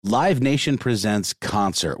Live Nation presents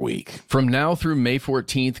Concert Week. From now through May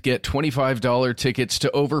 14th, get $25 tickets to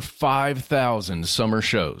over 5,000 summer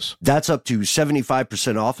shows. That's up to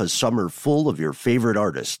 75% off a summer full of your favorite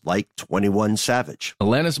artists, like 21 Savage,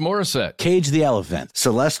 Alanis Morissette, Cage the Elephant,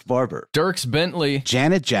 Celeste Barber, Dierks Bentley,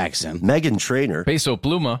 Janet Jackson, Meghan Trainor, Peso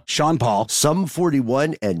Pluma, Sean Paul, Sum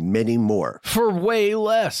 41, and many more. for way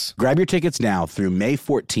less. Grab your tickets now through May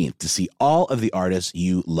 14th to see all of the artists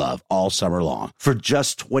you love all summer long. For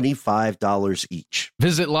just $25 each.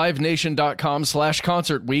 Visit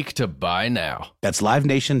livenation.com/Concert Week to buy now. That's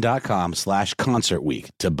livenation.com/Concert Week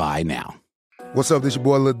to buy now. What's up, this your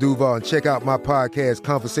boy Lil Duval, and check out my podcast,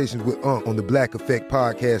 Conversations with Unc, on the Black Effect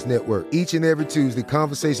Podcast Network. Each and every Tuesday,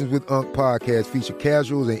 Conversations with Unc podcast feature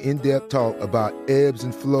casuals and in-depth talk about ebbs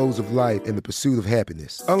and flows of life and the pursuit of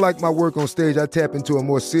happiness. Unlike my work on stage, I tap into a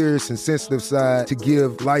more serious and sensitive side to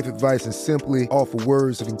give life advice and simply offer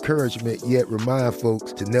words of encouragement, yet remind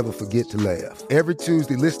folks to never forget to laugh. Every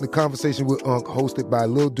Tuesday, listen to Conversation with Unc, hosted by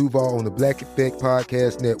Lil Duval on the Black Effect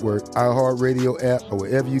Podcast Network, iHeartRadio app, or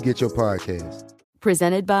wherever you get your podcasts.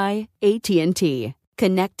 Presented by AT&T.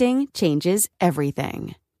 Connecting changes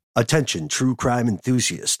everything. Attention, true crime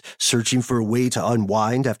enthusiast. Searching for a way to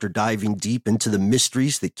unwind after diving deep into the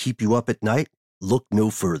mysteries that keep you up at night? Look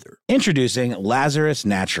no further. Introducing Lazarus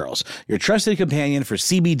Naturals, your trusted companion for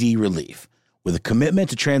CBD relief. With a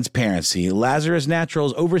commitment to transparency, Lazarus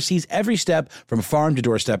Naturals oversees every step from farm to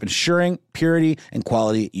doorstep, ensuring purity and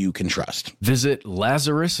quality you can trust. Visit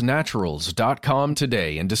LazarusNaturals.com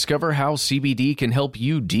today and discover how CBD can help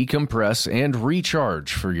you decompress and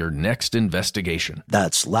recharge for your next investigation.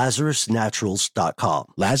 That's LazarusNaturals.com.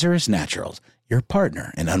 Lazarus Naturals, your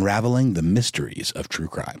partner in unraveling the mysteries of true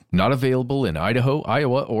crime. Not available in Idaho,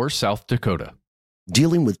 Iowa, or South Dakota.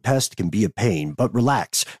 Dealing with pests can be a pain, but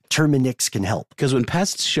relax. Terminix can help. Because when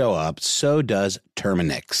pests show up, so does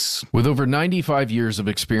Terminix. With over 95 years of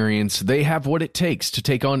experience, they have what it takes to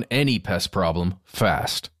take on any pest problem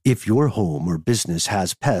fast. If your home or business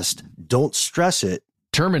has pests, don't stress it.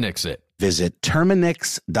 Terminix it. Visit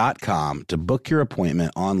Terminix.com to book your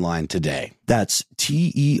appointment online today. That's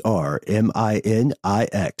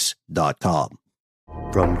TERMINIX.com.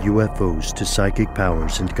 From UFOs to psychic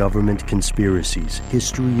powers and government conspiracies,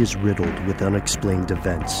 history is riddled with unexplained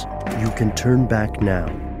events. You can turn back now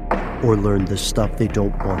or learn the stuff they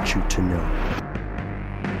don't want you to know.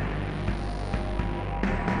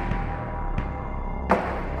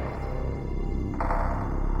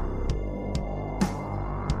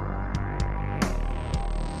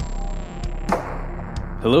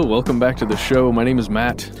 Hello, welcome back to the show. My name is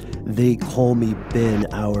Matt. They call me Ben.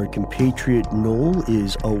 Our compatriot Noel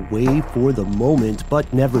is away for the moment,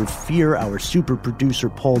 but never fear, our super producer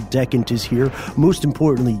Paul Decant is here. Most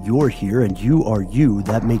importantly, you're here, and you are you.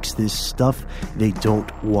 That makes this stuff they don't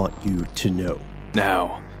want you to know.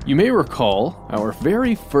 Now, you may recall our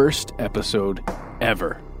very first episode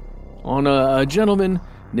ever on a gentleman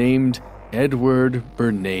named Edward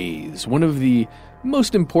Bernays, one of the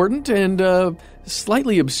most important and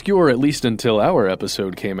slightly obscure, at least until our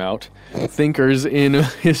episode came out, thinkers in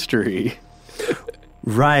history.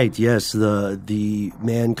 Right, yes, the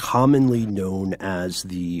man commonly known as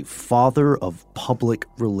the father of public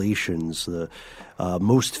relations, the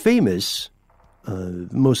most famous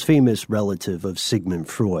relative of Sigmund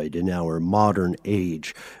Freud in our modern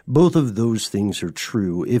age. Both of those things are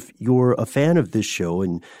true. If you're a fan of this show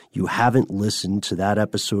and you haven't listened to that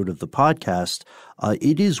episode of the podcast,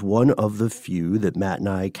 it is one of the few that Matt and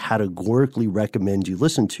I categorically recommend you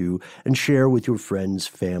listen to and share with your friends,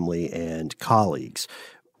 family, and colleagues.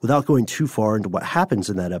 Without going too far into what happens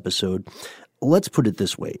in that episode, let's put it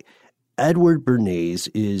this way. Edward Bernays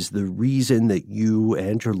is the reason that you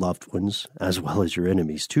and your loved ones, as well as your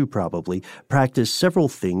enemies too probably, practice several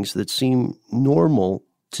things that seem normal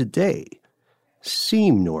today.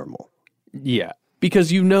 Seem normal. Yeah,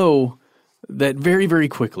 because you know that very, very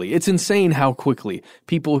quickly, it's insane how quickly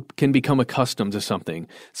people can become accustomed to something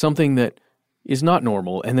that is not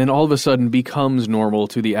normal, and then all of a sudden becomes normal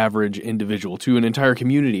to the average individual, to an entire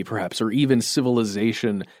community perhaps, or even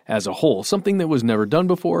civilization as a whole, something that was never done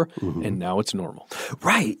before, and now it's normal.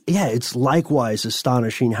 Right. Yeah, it's likewise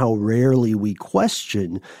astonishing how rarely we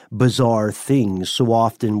question bizarre things. So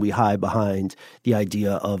often we hide behind the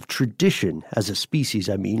idea of tradition as a species,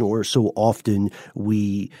 or so often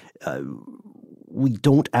we we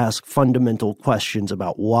don't ask fundamental questions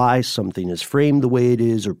about why something is framed the way it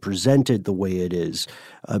is or presented the way it is.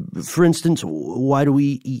 For instance, why do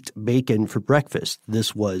we eat bacon for breakfast?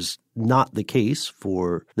 This was not the case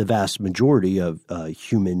for the vast majority of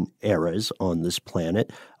human eras on this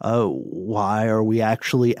planet. Why are we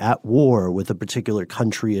actually at war with a particular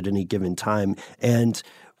country at any given time? And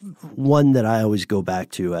one that I always go back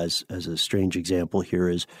to as a strange example here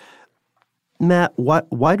is, Matt,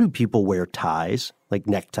 why do people wear ties, like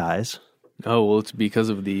neckties? Oh, well, it's because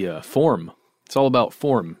of the form. It's all about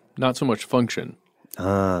form, not so much function.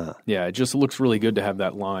 Yeah, it just looks really good to have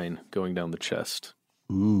that line going down the chest.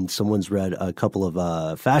 Someone's read a couple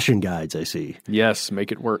of fashion guides, I see. Yes,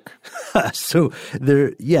 make it work. So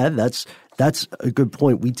that's a good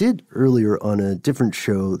point. We did earlier on a different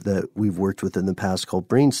show that we've worked with in the past called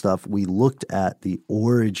Brain Stuff. We looked at the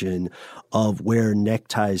origin of where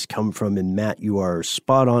neckties come from. And Matt, you are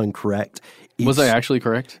spot on correct. Was I actually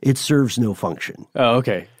correct? It serves no function. Oh,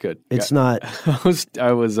 okay, good. It's not.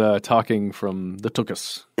 I was talking from the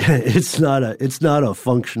tuchus. It's not a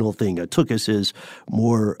functional thing. A tuchus is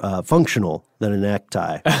more functional than a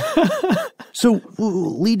necktie. So,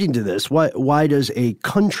 leading to this, why does a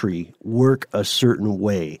country work a certain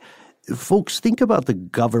way? Folks, think about the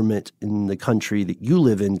government in the country that you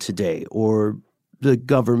live in today, or the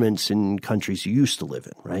governments in countries you used to live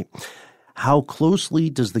in, right? How closely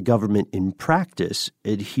does the government in practice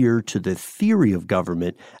adhere to the theory of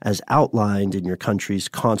government as outlined in your country's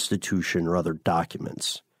constitution or other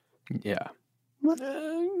documents? Yeah.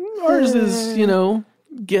 Ours is,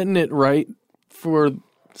 getting it right for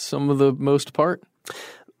some of the most part.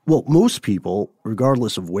 Well, most people,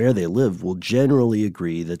 regardless of where they live, will generally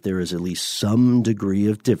agree that there is at least some degree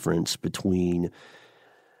of difference between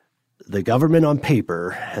the government on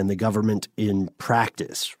paper and the government in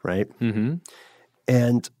practice, right? Mm-hmm.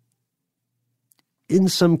 And in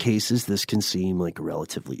some cases, this can seem like a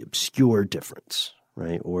relatively obscure difference,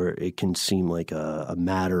 right? Or it can seem like a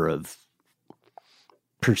matter of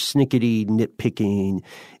persnickety, nitpicking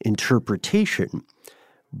interpretation.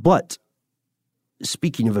 But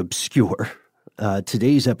speaking of obscure,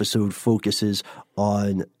 today's episode focuses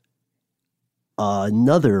on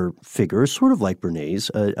another figure, sort of like Bernays,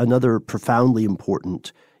 another profoundly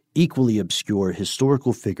important, equally obscure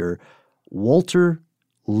historical figure, Walter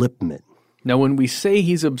Lippmann. Now, when we say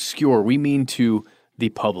he's obscure, we mean to the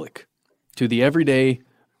public, to the everyday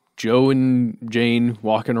Joe and Jane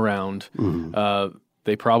walking around. Mm-hmm.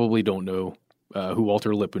 They probably don't know who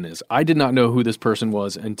Walter Lippmann is. I did not know who this person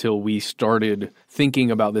was until we started thinking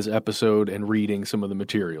about this episode and reading some of the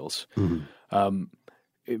materials. Mm-hmm.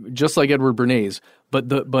 Just like Edward Bernays,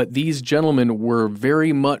 but these gentlemen were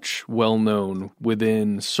very much well known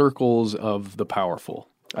within circles of the powerful.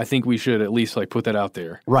 I think we should at least put that out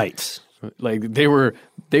there. Right. Like they were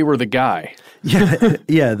the guy.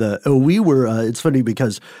 Yeah. We were. It's funny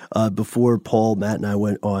because before Paul, Matt, and I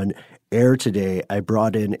went on air today, I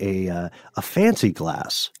brought in a fancy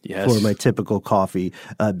glass for my typical coffee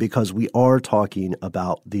because we are talking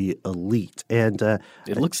about the elite. And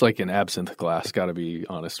it looks like an absinthe glass, got to be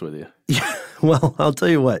honest with you. Yeah, well, I'll tell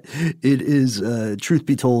you what, it is, truth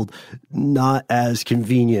be told, not as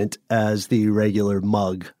convenient as the regular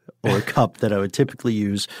mug or cup that I would typically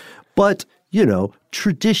use, but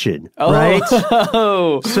tradition, right?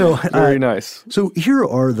 Oh, so very nice. So here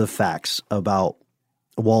are the facts about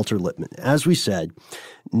Walter Lippmann. As we said,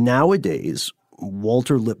 nowadays,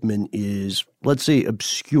 Walter Lippmann is, let's say,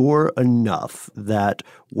 obscure enough that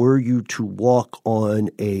were you to walk on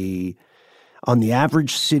the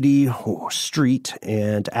average city or street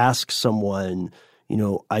and ask someone,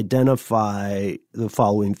 identify the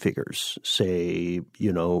following figures, say,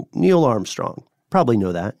 Neil Armstrong. Probably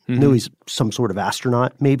know that. Mm-hmm. Know he's some sort of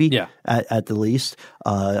astronaut, maybe, at the least.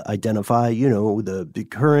 Identify, the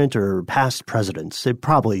current or past presidents. They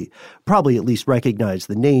probably at least recognize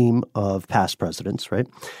the name of past presidents, right?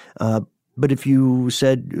 But if you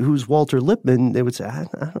said, who's Walter Lippmann, they would say, I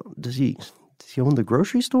don't, does he own the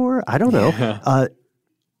grocery store? I don't know. Yeah.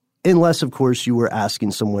 Unless, of course, you were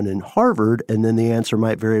asking someone in Harvard, and then the answer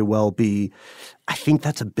might very well be, I think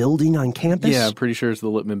that's a building on campus. Yeah, I'm pretty sure it's the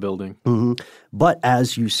Lippmann building. Mm-hmm. But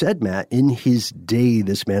as you said, Matt, in his day,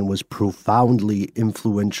 this man was profoundly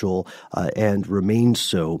influential and remains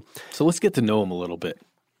so. So let's get to know him a little bit.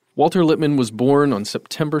 Walter Lippmann was born on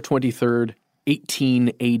September 23rd,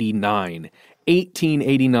 1889.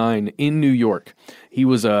 1889 in New York. He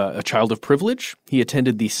was a child of privilege. He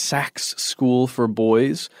attended the Sachs School for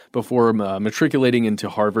Boys before matriculating into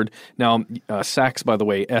Harvard. Now, Sachs, by the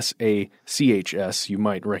way, S-A-C-H-S, you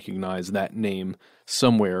might recognize that name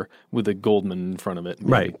somewhere with a Goldman in front of it.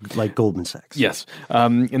 Maybe. Right, like Goldman Sachs. Yes.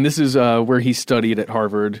 And this is where he studied at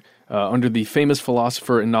Harvard under the famous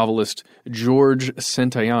philosopher and novelist George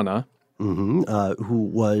Santayana. Who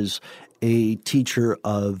was a teacher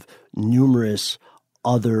of numerous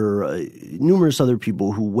other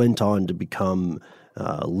people who went on to become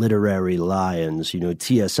literary lions.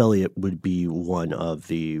 T.S. Eliot would be one of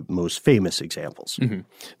the most famous examples.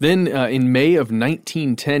 Then in May of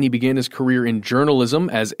 1910, he began his career in journalism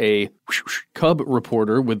as a cub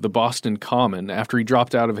reporter with the Boston Common after he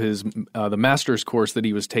dropped out of his the master's course that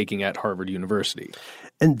he was taking at Harvard University.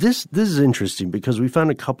 And this is interesting because we found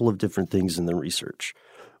a couple of different things in the research.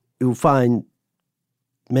 You'll find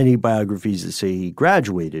many biographies that say he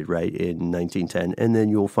graduated, right, in 1910, and then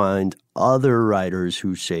you'll find other writers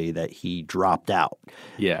who say that he dropped out.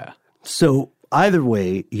 Yeah. So either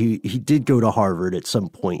way, he did go to Harvard at some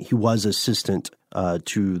point. He was assistant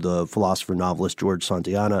to the philosopher-novelist George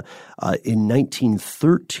Santayana. In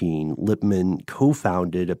 1913, Lippmann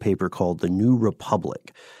co-founded a paper called The New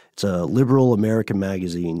Republic. It's a liberal American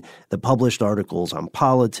magazine that published articles on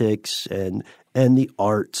politics and the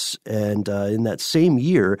arts. And in that same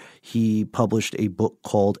year, he published a book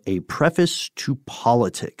called A Preface to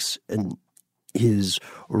Politics. And his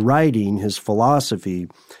writing, his philosophy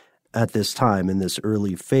at this time, in this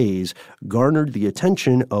early phase, garnered the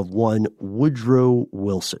attention of one Woodrow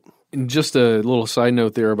Wilson. And just a little side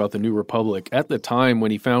note there about the New Republic. At the time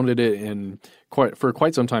when he founded it and for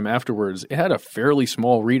quite some time afterwards, it had a fairly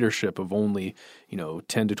small readership of only,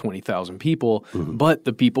 10 to 20,000 people. But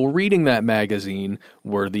the people reading that magazine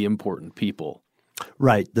were the important people.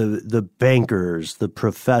 Right. The bankers, the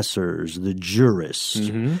professors, the jurists.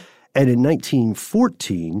 And in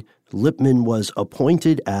 1914, Lippmann was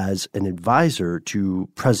appointed as an advisor to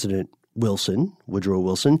President Woodrow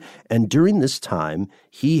Wilson, and during this time,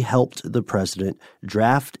 he helped the president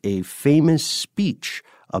draft a famous speech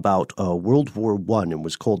about World War I. It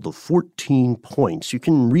was called the 14 Points. You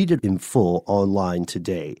can read it in full online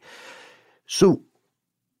today. So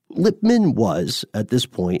Lippmann was, at this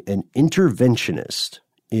point, an interventionist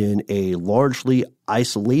in a largely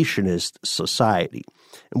isolationist society.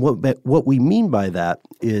 And what we mean by that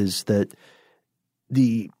is that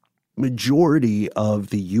the majority of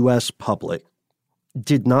the U.S. public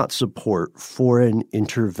did not support foreign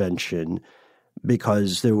intervention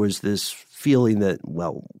because there was this feeling that,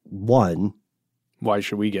 well, one, why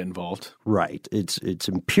should we get involved? Right. It's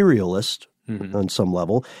imperialist on some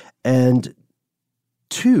level. And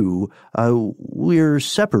two, we're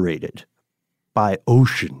separated by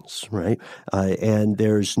oceans, right? And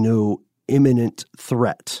there's no imminent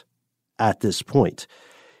threat at this point.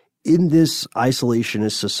 In this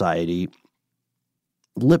isolationist society,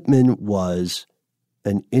 Lippmann was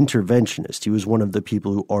an interventionist. He was one of the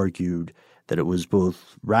people who argued that it was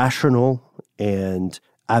both rational and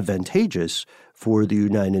advantageous for the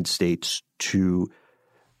United States to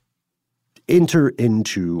enter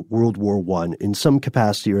into World War I in some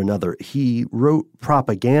capacity or another. He wrote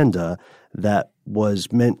propaganda that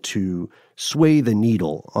was meant to sway the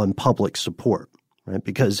needle on public support, right?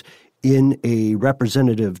 Because in a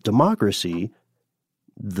representative democracy,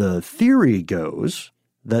 the theory goes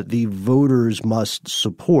that the voters must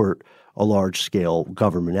support a large-scale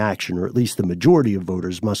government action, or at least the majority of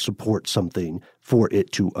voters must support something for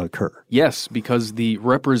it to occur. Yes, because the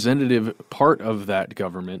representative part of that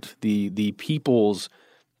government, the people's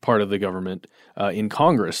part of the government in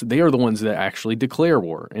Congress, they are the ones that actually declare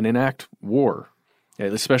war and enact war,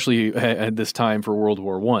 especially at this time for World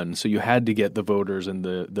War I. So you had to get the voters and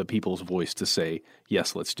the people's voice to say,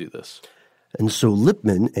 yes, let's do this. And so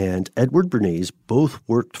Lippmann and Edward Bernays both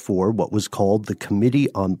worked for what was called the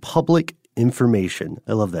Committee on Public Information.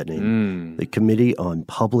 I love that name. The Committee on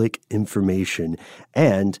Public Information.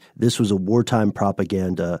 And this was a wartime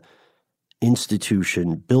propaganda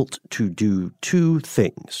institution built to do two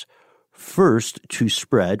things. First, to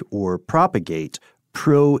spread or propagate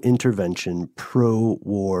pro-intervention,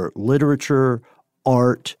 pro-war literature,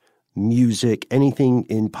 art, music, anything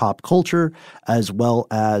in pop culture, as well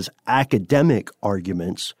as academic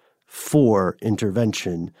arguments for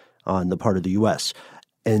intervention on the part of the U.S.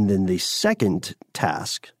 And then the second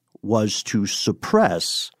task was to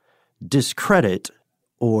suppress, discredit,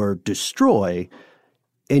 or destroy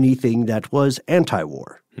anything that was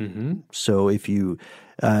anti-war. So if you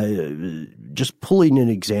just pulling an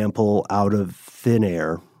example out of thin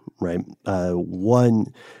air, right?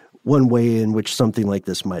 One way in which something like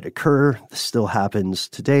this might occur, this still happens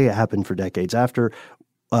today, it happened for decades after,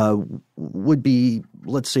 would be,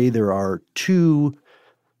 let's say there are two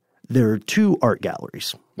art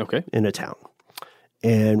galleries Okay. in a town.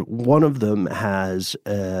 And one of them has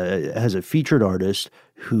a featured artist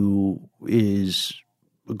who is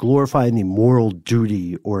glorifying the moral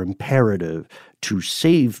duty or imperative to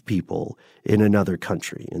save people in another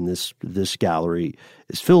country. And this gallery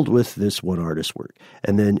is filled with this one artist's work.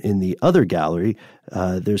 And then in the other gallery,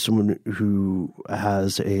 there's someone who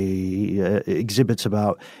has exhibits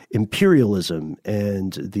about imperialism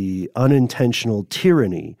and the unintentional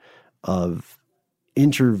tyranny of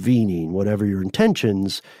intervening, whatever your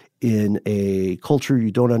intentions, in a culture you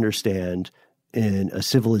don't understand, in a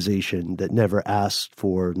civilization that never asked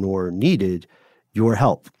for nor needed your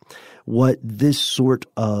help. What this sort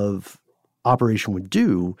of operation would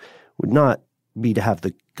do would not be to have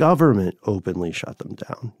the government openly shut them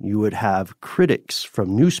down. You would have critics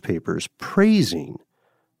from newspapers praising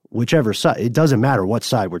whichever side. It doesn't matter what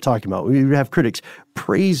side we're talking about. We would have critics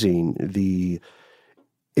praising the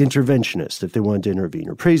interventionist if they wanted to intervene,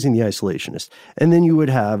 or praising the isolationist. And then you would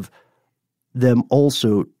have them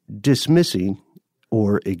also dismissing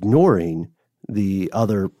or ignoring the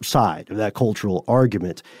other side of that cultural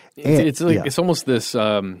argument. It's almost this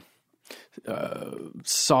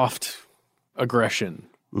soft aggression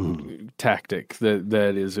tactic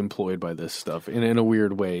that is employed by this stuff in a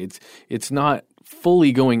weird way. It's not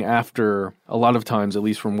fully going after, a lot of times, at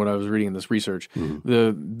least from what I was reading in this research,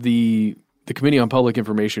 the Committee on Public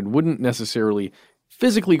Information wouldn't necessarily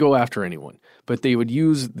physically go after anyone, but they would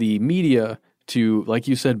use the media to, like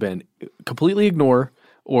you said, Ben, completely ignore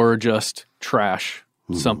or just trash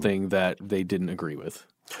something that they didn't agree with.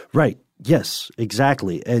 Right. Yes,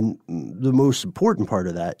 exactly. And the most important part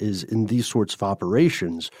of that is in these sorts of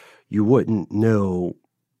operations, you wouldn't know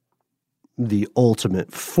the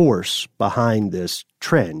ultimate force behind this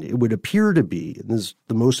trend. It would appear to be, and this is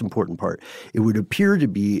the most important part, it would appear to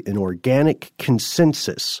be an organic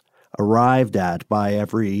consensus arrived at by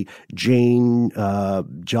every Jane,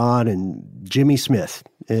 John, and Jimmy Smith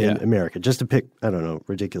in America, just to pick, I don't know,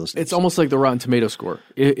 ridiculous things. It's almost like the Rotten Tomato score.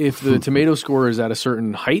 If the tomato score is at a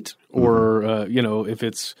certain height, or if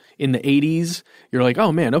it's in the 80s, you're like,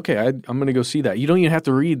 oh man, okay, I'm going to go see that. You don't even have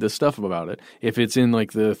to read the stuff about it. If it's in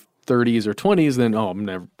like the 30s or 20s, then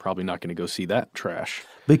I'm probably not going to go see that trash.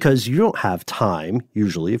 Because you don't have time,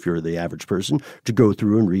 usually, if you're the average person, to go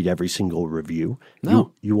through and read every single review.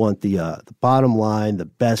 No. You want the bottom line, the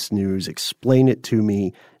best news. Explain it to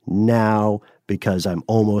me now because I'm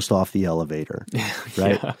almost off the elevator,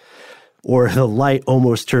 right? Yeah. Or the light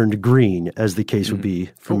almost turned green, as the case would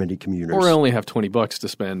be for many commuters. Or I only have $20 to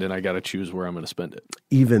spend, and I got to choose where I'm going to spend it.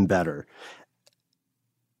 Even better.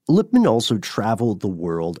 Lippmann also traveled the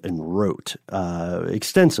world and wrote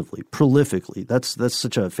extensively, prolifically. That's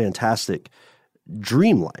such a fantastic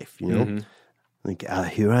dream life, you know? Like,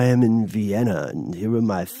 here I am in Vienna, and here are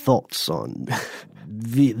my thoughts on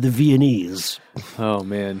the Viennese. Oh,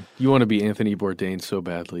 man. You want to be Anthony Bourdain so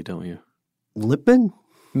badly, don't you? Lippmann?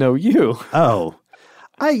 No, you. Oh.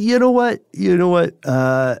 You know what?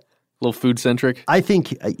 A little food-centric? I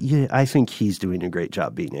think he's doing a great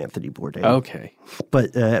job being Anthony Bourdain. Okay.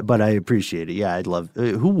 But I appreciate it. Yeah, I'd love –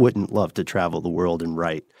 who wouldn't love to travel the world and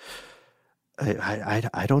write?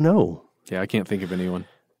 I don't know. Yeah, I can't think of anyone.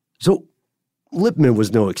 So Lippmann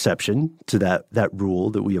was no exception to that rule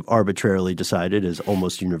that we have arbitrarily decided is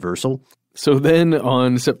almost universal. So then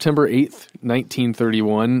on September 8th,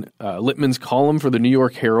 1931, Lippmann's column for the New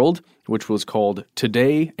York Herald, which was called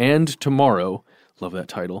Today and Tomorrow – love that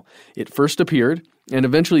title. It first appeared, and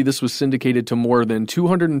eventually this was syndicated to more than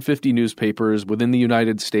 250 newspapers within the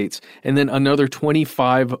United States, and then another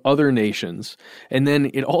 25 other nations. And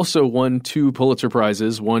then it also won 2 Pulitzer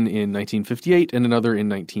Prizes, one in 1958 and another in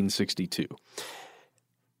 1962.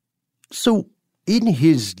 So in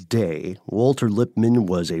his day, Walter Lippmann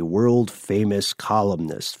was a world-famous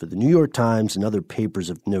columnist for the New York Times and other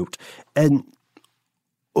papers of note. And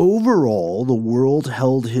overall, the world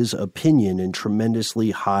held his opinion in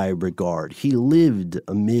tremendously high regard. He lived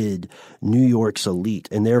amid New York's elite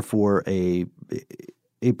and therefore a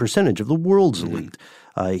percentage of the world's elite.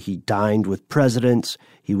 He dined with presidents.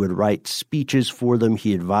 He would write speeches for them.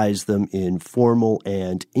 He advised them in formal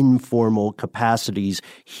and informal capacities.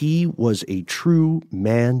 He was a true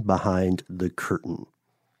man behind the curtain.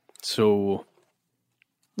 So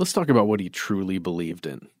let's talk about what he truly believed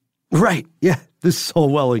in. Right. Yeah. This is all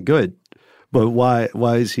well and good. But why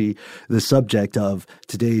is he the subject of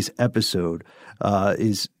today's episode?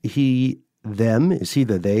 Is he them? Is he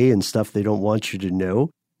the they and stuff they don't want you to know?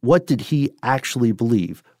 What did he actually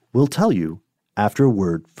believe? We'll tell you after a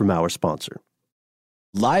word from our sponsor.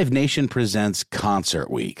 Live Nation presents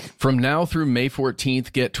Concert Week. From now through May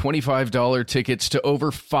 14th, get $25 tickets to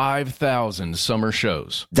over 5,000 summer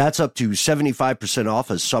shows. That's up to 75% off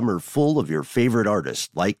a summer full of your favorite artists,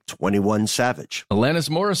 like 21 Savage, Alanis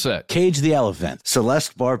Morissette, Cage the Elephant,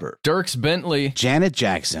 Celeste Barber, Dierks Bentley, Janet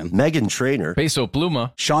Jackson, Meghan Trainor, Peso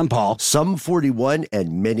Pluma, Sean Paul, Sum 41,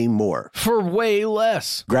 and many more. for way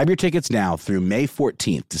less. Grab your tickets now through May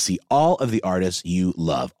 14th to see all of the artists you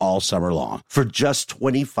love all summer long. For just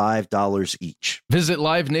 $25 each. Visit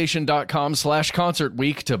livenation.com/concert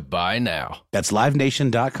week to buy now. That's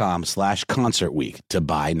livenation.com/concert week to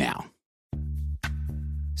buy now.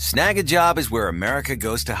 Snag a Job is where America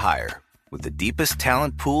goes to hire, with the deepest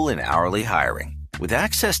talent pool in hourly hiring. With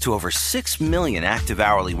access to over 6 million active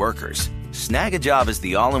hourly workers, Snag a Job is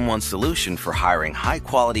the all-in-one solution for hiring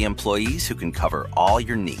high-quality employees who can cover all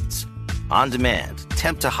your needs. On demand,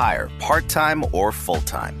 temp to hire, part-time or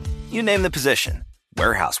full-time. You name the position.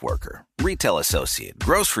 Warehouse worker, retail associate,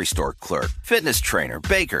 grocery store clerk, fitness trainer,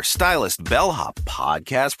 baker, stylist, bellhop,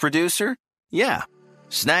 podcast producer? Yeah,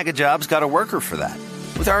 Snag a Job's got a worker for that.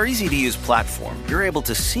 With our easy-to-use platform, you're able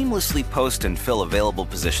to seamlessly post and fill available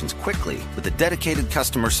positions quickly with a dedicated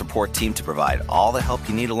customer support team to provide all the help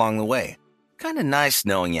you need along the way. Kinda nice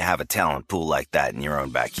knowing you have a talent pool like that in your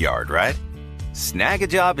own backyard, right? Snag a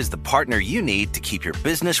Job is the partner you need to keep your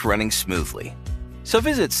business running smoothly. So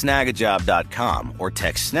visit snagajob.com or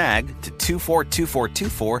text SNAG to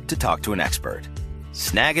 242424 to talk to an expert.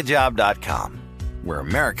 Snagajob.com, where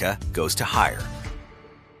America goes to hire.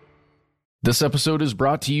 This episode is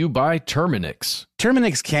brought to you by Terminix.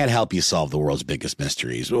 Terminix can't help you solve the world's biggest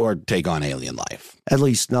mysteries or take on alien life. At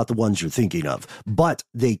least not the ones you're thinking of. But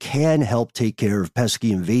they can help take care of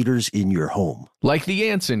pesky invaders in your home. Like the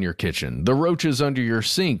ants in your kitchen, the roaches under your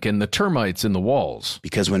sink, and the termites in the walls.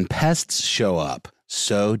 Because when pests show up,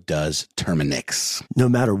 so does Terminix. No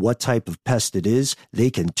matter what type of pest it is, they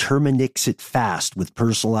can Terminix it fast with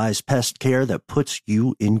personalized pest care that puts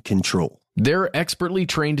you in control. Their expertly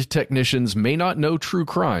trained technicians may not know true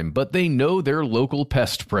crime, but they know their local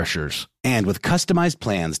pest pressures. And with customized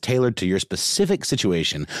plans tailored to your specific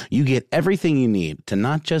situation, you get everything you need to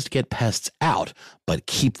not just get pests out, but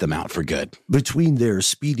keep them out for good. Between their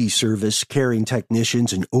speedy service, caring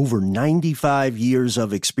technicians, and over 95 years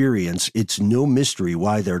of experience, it's no mystery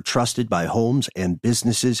why they're trusted by homes and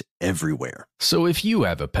businesses everywhere. So if you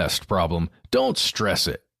have a pest problem, don't stress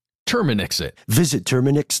it. Terminix it. Visit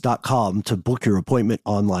Terminix.com to book your appointment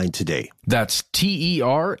online today. That's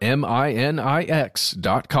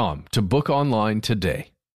TERMINIX.com to book online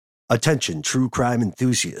today. Attention, true crime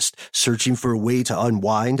enthusiast. Searching for a way to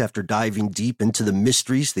unwind after diving deep into the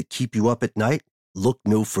mysteries that keep you up at night? Look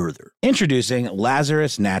no further. Introducing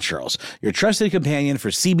Lazarus Naturals, your trusted companion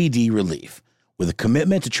for CBD relief. With a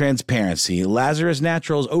commitment to transparency, Lazarus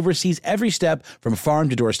Naturals oversees every step from farm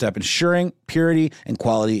to doorstep, ensuring purity and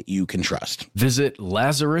quality you can trust. Visit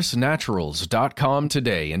LazarusNaturals.com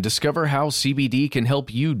today and discover how CBD can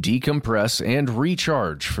help you decompress and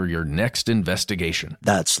recharge for your next investigation.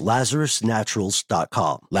 That's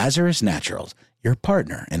LazarusNaturals.com. Lazarus Naturals, your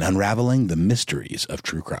partner in unraveling the mysteries of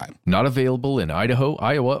true crime. Not available in Idaho,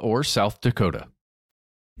 Iowa, or South Dakota.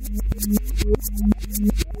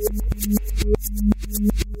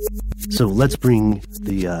 So let's bring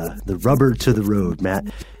the rubber to the road, Matt.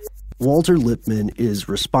 Walter Lippmann is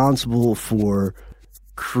responsible for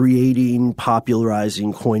creating,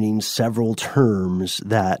 popularizing, coining several terms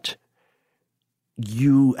that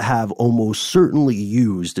you have almost certainly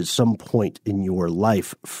used at some point in your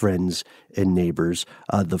life, friends and neighbors.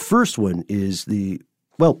 The first one is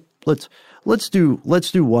let's do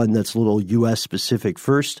one that's a little U.S. specific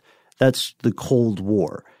first. That's the Cold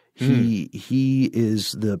War. He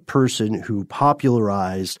is the person who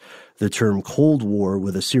popularized the term Cold War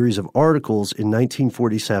with a series of articles in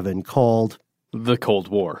 1947 called The Cold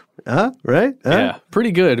War. Right? Yeah,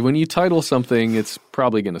 pretty good. When you title something, it's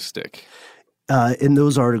probably going to stick. In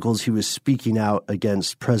those articles, he was speaking out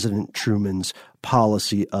against President Truman's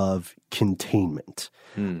policy of containment.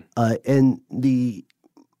 And the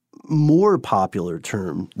more popular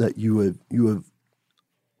term that you have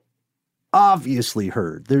obviously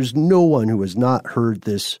heard, there's no one who has not heard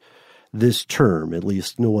this term, at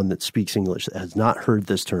least no one that speaks English that has not heard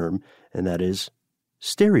this term, and that is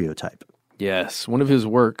stereotype. Yes, one of his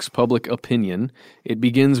works, Public Opinion, it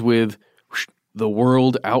begins with the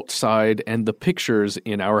world outside and the pictures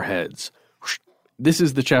in our heads. this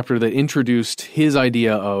is the chapter that introduced his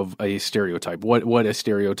idea of a stereotype, what a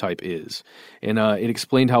stereotype is. And it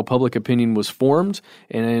explained how public opinion was formed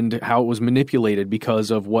and how it was manipulated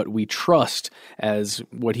because of what we trust as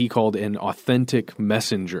what he called an authentic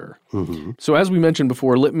messenger. Mm-hmm. So as we mentioned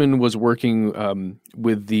before, Lippmann was working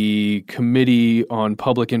with the Committee on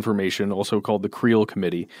Public Information, also called the Creel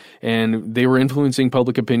Committee, and they were influencing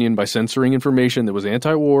public opinion by censoring information that was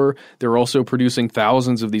anti-war. They were also producing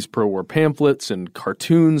thousands of these pro-war pamphlets and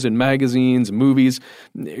cartoons and magazines and movies,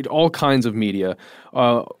 all kinds of media.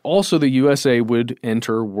 Also, the USA would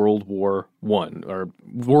enter World War I, or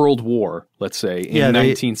World War, let's say, in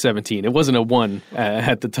 1917. It wasn't a one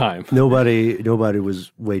at the time. Nobody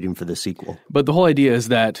was waiting for the sequel. But the whole idea is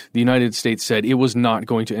that the United States said it was not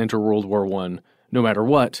going to enter World War I no matter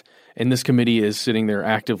what, and this committee is sitting there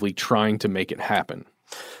actively trying to make it happen.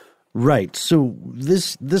 Right. So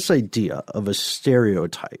this idea of a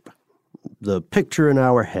stereotype, the picture in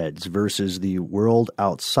our heads versus the world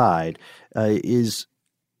outside, is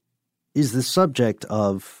the subject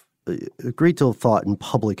of a great deal of thought in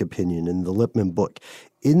public opinion in the Lippmann book.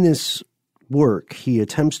 In this work, he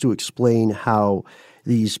attempts to explain how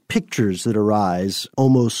these pictures that arise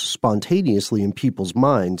almost spontaneously in people's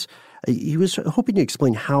minds, he was hoping to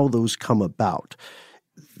explain how those come about.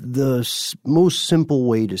 The most simple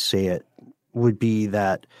way to say it would be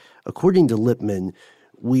that, according to Lippmann,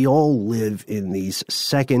 we all live in these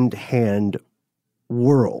second-hand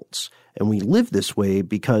worlds. And we live this way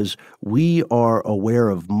because we are aware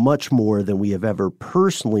of much more than we have ever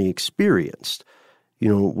personally experienced.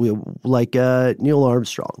 Like Neil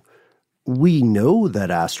Armstrong. We know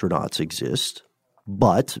that astronauts exist,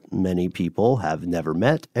 but many people have never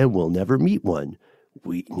met and will never meet one.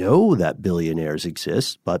 We know that billionaires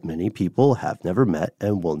exist, but many people have never met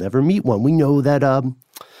and will never meet one. We know that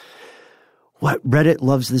Reddit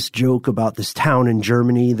loves this joke about this town in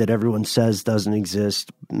Germany that everyone says doesn't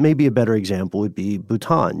exist. Maybe a better example would be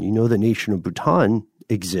Bhutan. You know the nation of Bhutan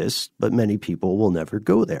exists, but many people will never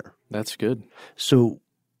go there. That's good. So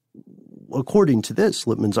according to this,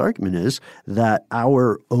 Lippmann's argument is that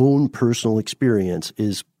our own personal experience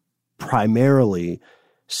is primarily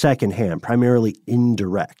secondhand, primarily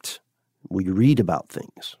indirect. We read about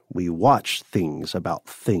things. We watch things about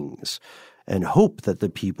things and hope that the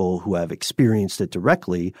people who have experienced it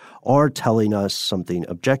directly are telling us something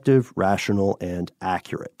objective, rational, and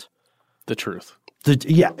accurate. The truth.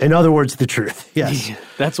 In other words, the truth. Yes.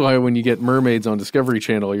 That's why when you get mermaids on Discovery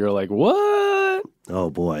Channel, you're like, what? Oh,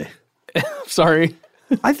 boy. Sorry.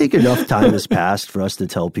 I think enough time has passed for us to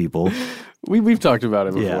tell people. We've talked about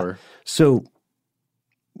it before. Yeah. So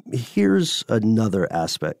here's another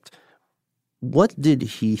aspect. What did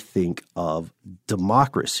he think of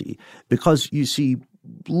democracy? Because, you see,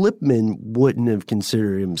 Lippmann wouldn't have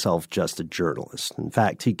considered himself just a journalist. In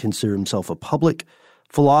fact, he considered himself a public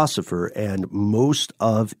philosopher, and most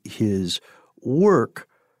of his work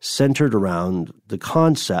centered around the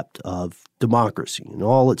concept of democracy in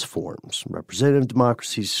all its forms, representative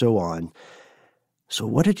democracy, so on. So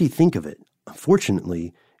what did he think of it?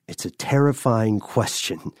 Unfortunately, it's a terrifying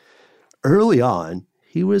question. Early on,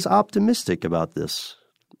 he was optimistic about this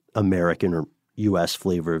American or U.S.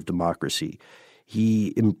 flavor of democracy.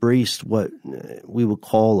 He embraced what we would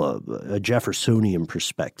call a Jeffersonian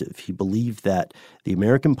perspective. He believed that the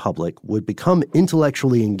American public would become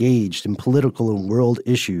intellectually engaged in political and world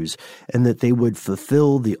issues, and that they would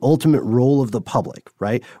fulfill the ultimate role of the public,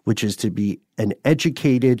 right, which is to be an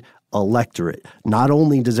educated electorate. Not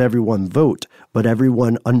only does everyone vote, but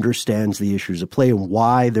everyone understands the issues at play and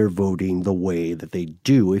why they're voting the way that they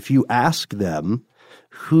do. If you ask them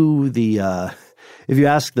who the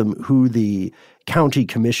county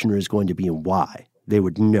commissioner is going to be and why, they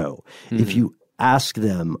would know. Mm-hmm. If you ask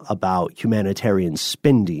them about humanitarian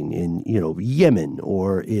spending in, Yemen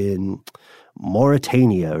or in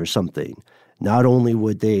Mauritania or something, not only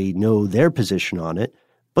would they know their position on it,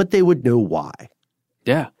 but they would know why.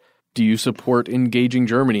 Yeah. Do you support engaging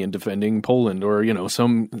Germany and defending Poland or,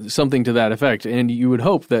 something to that effect? And you would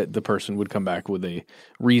hope that the person would come back with a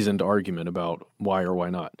reasoned argument about why or why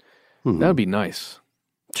not. Mm-hmm. That would be nice.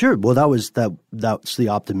 Sure. Well, that's the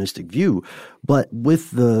optimistic view. But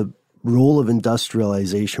with the role of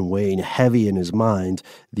industrialization weighing heavy in his mind,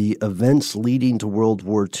 the events leading to World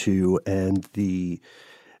War II and the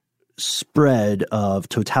spread of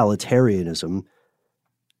totalitarianism,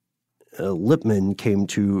 Lippmann came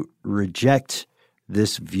to reject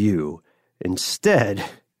this view. Instead,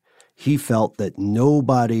 he felt that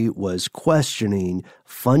nobody was questioning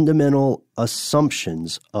fundamental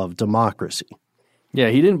assumptions of democracy. Yeah,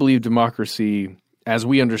 he didn't believe democracy, as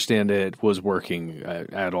we understand it, was working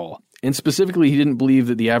at all. And specifically, he didn't believe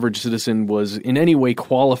that the average citizen was in any way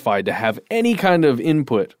qualified to have any kind of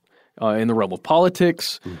input in the realm of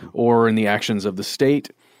politics or in the actions of the state.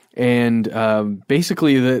 And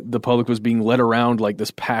basically, the public was being led around like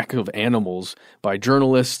this pack of animals by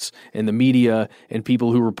journalists and the media and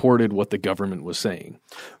people who reported what the government was saying.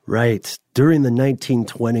 Right. During the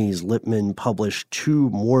 1920s, Lippmann published 2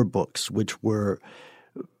 more books, which were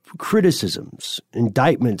criticisms,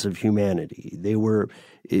 indictments of humanity. They were,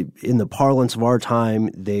 in the parlance of our time,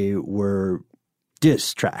 they were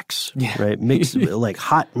diss tracks, right? Like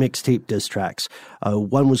hot mixtape diss tracks.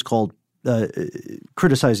 One was called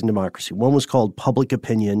Criticizing Democracy. One was called Public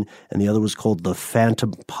Opinion, and the other was called The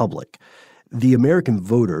Phantom Public. The American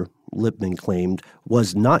voter, Lippmann claimed,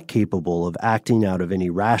 was not capable of acting out of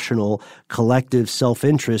any rational, collective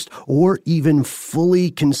self-interest or even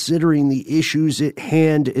fully considering the issues at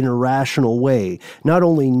hand in a rational way, not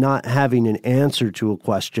only not having an answer to a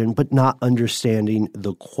question, but not understanding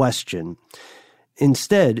the question.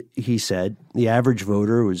 Instead, he said, the average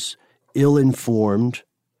voter was ill-informed,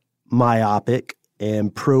 myopic,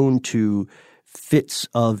 and prone to fits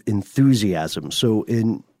of enthusiasm. So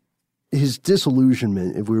in his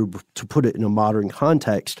disillusionment, if we were to put it in a modern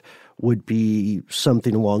context, would be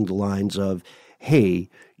something along the lines of, hey,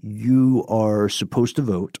 you are supposed to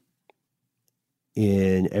vote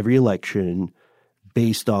in every election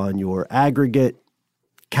based on your aggregate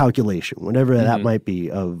calculation, whatever that might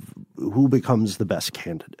be, of who becomes the best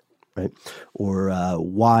candidate, right? Or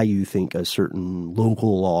why you think a certain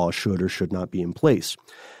local law should or should not be in place.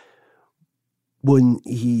 When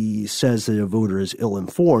he says that a voter is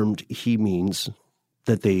ill-informed, he means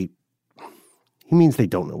that they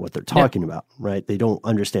don't know what they're talking about, right? They don't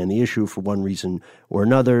understand the issue for one reason or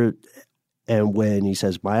another. And when he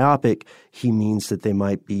says myopic, he means that they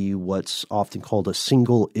might be what's often called a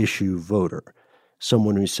single-issue voter.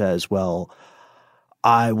 Someone who says, well,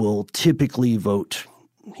 I will typically vote,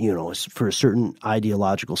 for a certain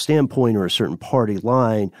ideological standpoint or a certain party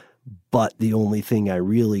line, but the only thing I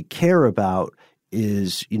really care about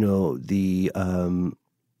is, the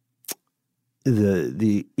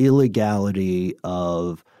illegality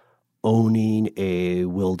of owning a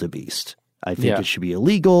wildebeest. I think it should be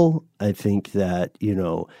illegal. I think that,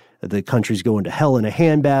 the country's going to hell in a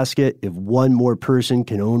handbasket if one more person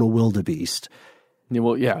can own a wildebeest.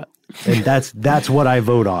 Well, yeah. And that's what I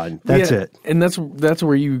vote on. That's it. And that's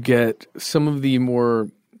where you get some of the more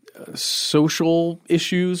social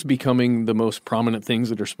issues becoming the most prominent things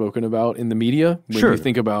that are spoken about in the media. When you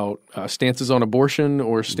think about stances on abortion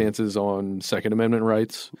or stances on Second Amendment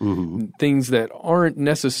rights, things that aren't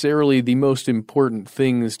necessarily the most important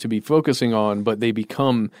things to be focusing on, but they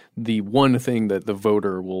become the one thing that the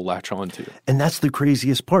voter will latch on to. And that's the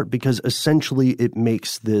craziest part, because essentially it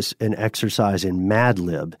makes this an exercise in Mad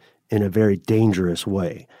Lib in a very dangerous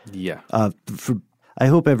way. Yeah. I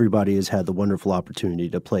hope everybody has had the wonderful opportunity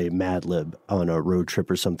to play Mad Lib on a road trip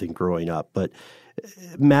or something growing up. But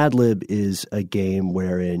Mad Lib is a game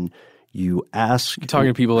wherein you ask— You're talking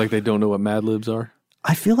to people like they don't know what Mad Libs are?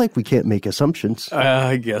 I feel like we can't make assumptions.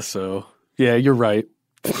 I guess so. Yeah, you're right.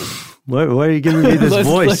 Why are you giving me this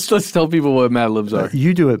voice? Let's tell people what Mad Libs are.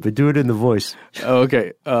 You do it, but do it in the voice.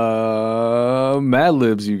 Okay. Mad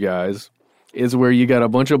Libs, you guys, is where you got a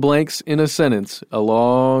bunch of blanks in a sentence, a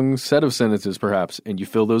long set of sentences perhaps, and you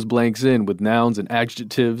fill those blanks in with nouns and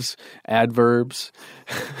adjectives, adverbs,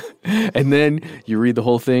 and then you read the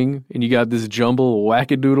whole thing and you got this jumble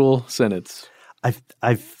wackadoodle sentence. I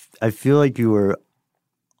feel like you were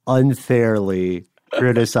unfairly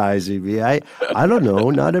criticizing me. I don't know.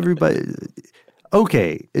 Not everybody.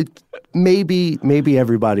 Okay, maybe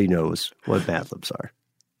everybody knows what Mad Libs are.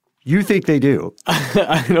 You think they do?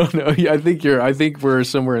 I don't know. I think we're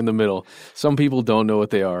somewhere in the middle. Some people don't know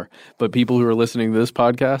what they are, but people who are listening to this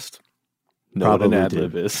podcast know probably what an ad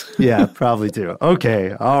lib is. Yeah, probably do.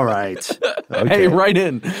 Okay, all right. Okay. Hey, write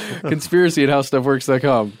in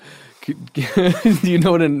conspiracy@howstuffworks.com. Do you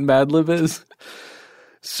know what a Mad Lib is?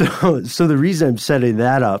 So the reason I'm setting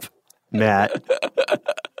that up, Matt,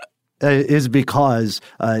 is because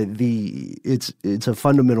it's a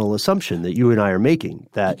fundamental assumption that you and I are making,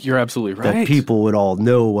 that you're absolutely right, that people would all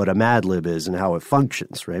know what a Mad Lib is and how it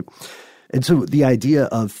functions, right? And so the idea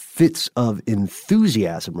of fits of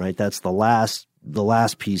enthusiasm, right? That's the last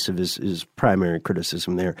piece of his primary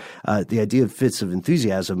criticism there. The idea of fits of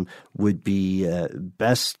enthusiasm would be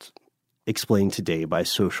best explained today by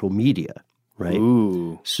social media, right?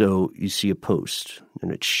 Ooh. So you see a post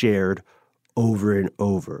and it's shared over and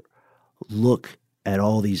over. Look at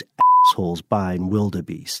all these assholes buying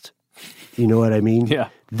wildebeest. You know what I mean? Yeah.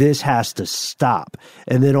 This has to stop.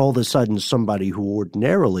 And then all of a sudden, somebody who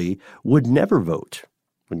ordinarily would never vote,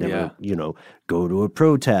 would never, go to a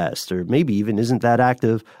protest, or maybe even isn't that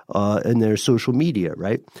active in their social media,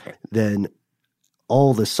 right? Then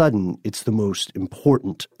all of a sudden, it's the most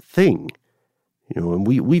important thing. And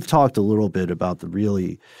we've talked a little bit about the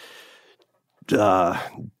really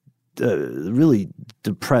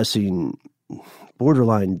depressing,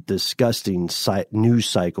 borderline disgusting news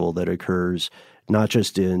cycle that occurs not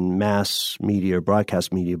just in mass media or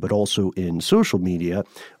broadcast media, but also in social media,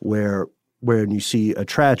 where you see a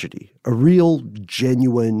tragedy, a real,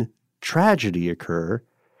 genuine tragedy occur,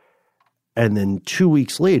 and then 2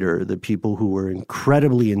 weeks later, the people who were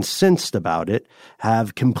incredibly incensed about it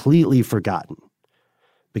have completely forgotten.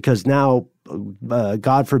 Because now,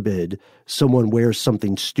 God forbid, someone wears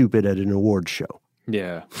something stupid at an award show.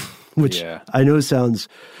 Yeah. Which I know sounds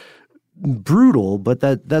brutal, but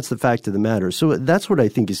that's the fact of the matter. So that's what I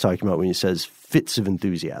think he's talking about when he says fits of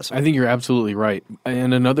enthusiasm. I think you're absolutely right.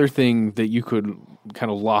 And another thing that you could kind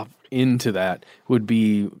of lop into that would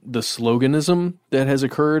be the sloganism that has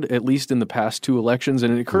occurred, at least in the past 2 elections,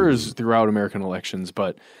 and it occurs throughout American elections,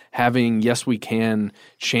 but having "Yes, we can"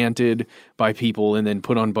 chanted by people and then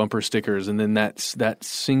put on bumper stickers, and then that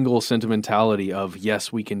single sentimentality of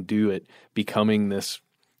 "Yes, we can do it" becoming this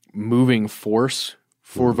moving force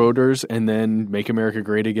for voters, and then "Make America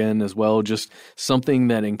Great Again" as well, just something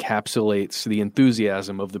that encapsulates the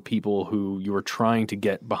enthusiasm of the people who you are trying to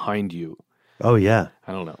get behind you. Oh, yeah.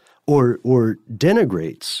 I don't know. Or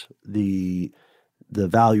denigrates the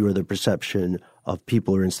value or the perception of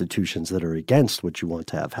people or institutions that are against what you want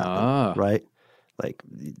to have happen, right? Like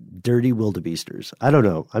dirty wildebeesters. I don't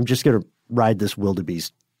know. I'm just going to ride this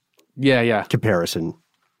wildebeest comparison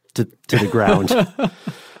to the ground.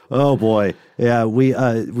 Oh boy, yeah.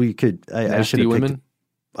 We could. I should have picked. Women?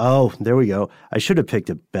 Oh, there we go. I should have picked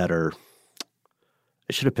a better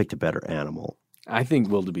animal. I think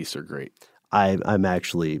wildebeests are great. I'm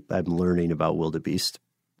learning about wildebeest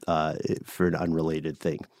for an unrelated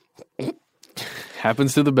thing.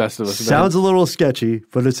 Happens to the best of us. Sounds a little sketchy,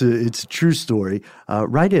 but it's a true story.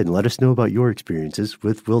 Write in, let us know about your experiences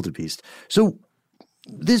with wildebeest. So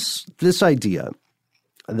this idea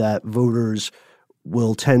that voters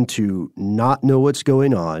will tend to not know what's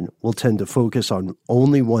going on, will tend to focus on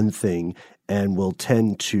only one thing, and will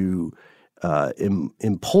tend to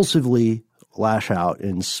impulsively lash out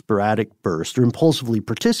in sporadic bursts, or impulsively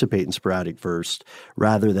participate in sporadic bursts,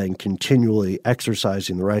 rather than continually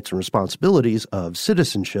exercising the rights and responsibilities of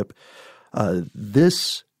citizenship.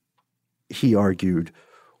 This, he argued,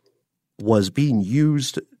 was being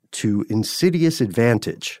used to insidious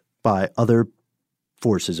advantage by other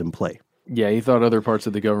forces in play. Yeah, he thought other parts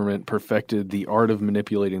of the government perfected the art of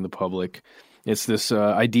manipulating the public. It's this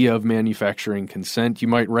idea of manufacturing consent. You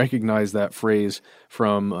might recognize that phrase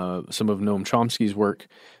from some of Noam Chomsky's work.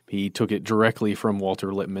 He took it directly from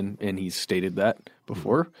Walter Lippmann, and he's stated that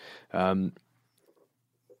before.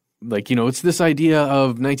 It's this idea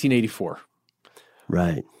of 1984.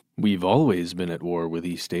 Right. We've always been at war with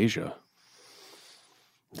East Asia.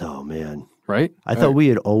 Oh, man. Right? I thought we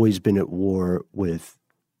had always been at war with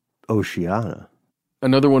Oceania.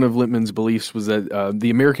 Another one of Lippmann's beliefs was that the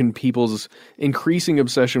American people's increasing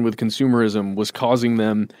obsession with consumerism was causing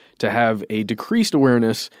them to have a decreased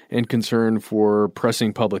awareness and concern for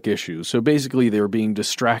pressing public issues. So basically, they were being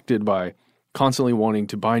distracted by constantly wanting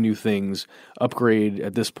to buy new things, upgrade,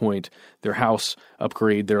 at this point, their house,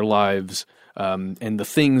 upgrade their lives, and the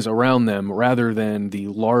things around them, rather than the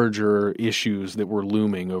larger issues that were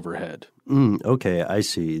looming overhead. Okay, I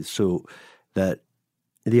see. So that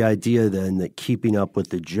the idea then that keeping up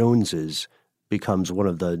with the Joneses becomes one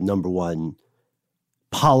of the number one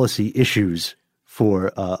policy issues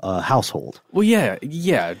for a household. Well,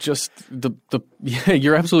 yeah. Just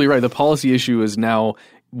you're absolutely right. The policy issue is now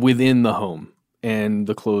within the home, and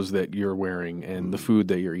the clothes that you're wearing and the food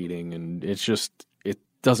that you're eating, and it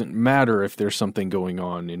doesn't matter if there's something going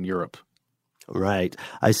on in Europe. Right.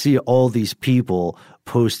 I see all these people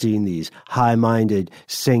posting these high-minded,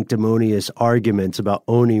 sanctimonious arguments about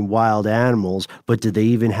owning wild animals, but do they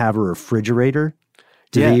even have a refrigerator?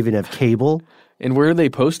 Do they even have cable? And where are they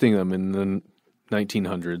posting them in the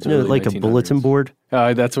 1900s? Like 1900s. A bulletin board?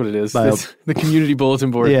 That's what it is. The community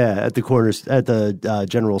bulletin board. Yeah, at the corners, at the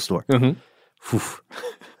general store. Mm-hmm.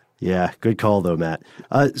 Yeah, good call though, Matt.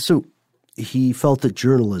 So he felt that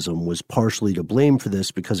journalism was partially to blame for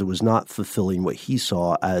this because it was not fulfilling what he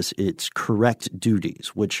saw as its correct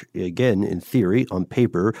duties, which, again, in theory, on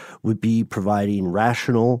paper, would be providing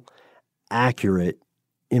rational, accurate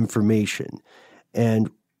information. And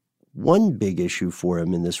One big issue for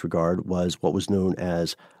him in this regard was what was known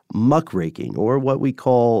as muckraking, or what we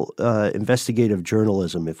call investigative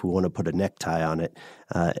journalism, if we want to put a necktie on it.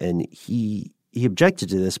 And he objected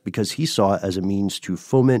to this because he saw it as a means to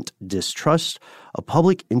foment distrust of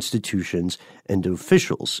public institutions and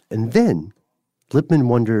officials. And then Lippmann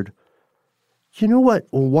wondered, you know what?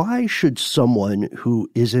 Why should someone who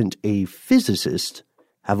isn't a physicist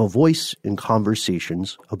have a voice in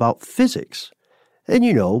conversations about physics?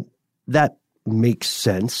 And, that makes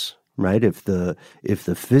sense, right? If the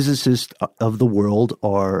physicists of the world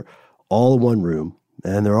are all in one room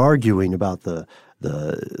and they're arguing about the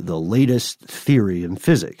latest theory in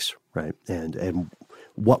physics, right? And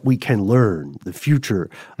what we can learn, the future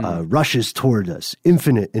rushes toward us,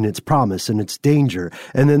 infinite in its promise and its danger.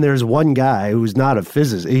 And then there's one guy who's not a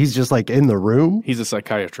physicist. He's just like in the room. He's a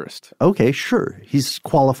psychiatrist. Okay, sure. He's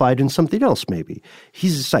qualified in something else, maybe.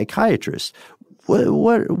 He's a psychiatrist.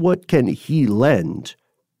 What can he lend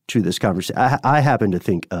to this conversation? I happen to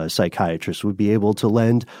think a psychiatrist would be able to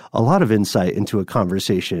lend a lot of insight into a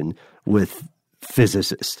conversation with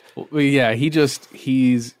physicists. Well, yeah, he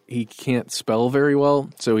can't spell very well,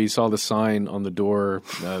 so he saw the sign on the door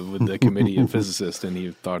with the committee and physicist, and he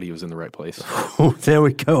thought he was in the right place. Oh, there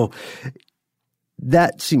we go.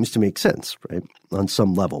 That seems to make sense, right, on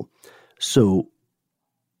some level. So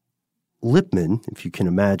Lippmann, if you can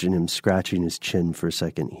imagine him scratching his chin for a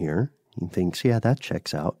second here, he thinks, yeah, that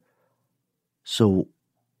checks out. So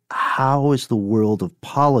how is the world of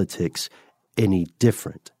politics any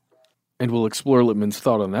different? And we'll explore Lippmann's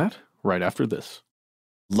thought on that right after this.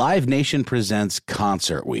 Live Nation presents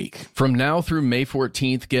Concert Week. From now through May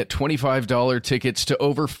 14th, get $25 tickets to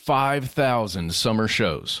over 5,000 summer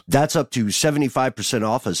shows. That's up to 75%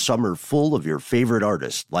 off a summer full of your favorite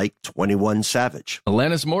artists, like 21 Savage,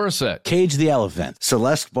 Alanis Morissette, Cage the Elephant,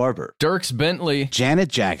 Celeste Barber, Dierks Bentley, Janet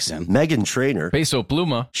Jackson, Meghan Trainor, Peso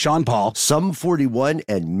Pluma, Sean Paul, Sum 41,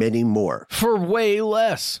 and many more. for way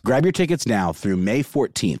less. Grab your tickets now through May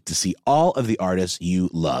 14th to see all of the artists you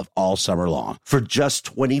love all summer long. For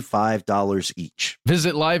just $25 each.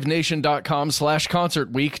 Visit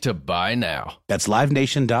livenation.com/Concert Week to buy now. That's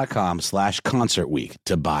livenation.com/Concert Week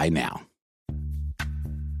to buy now.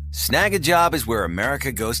 Snag a Job is where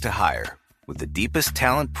America goes to hire, with the deepest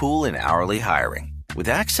talent pool in hourly hiring. With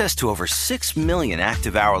access to over 6 million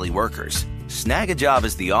active hourly workers, Snag a Job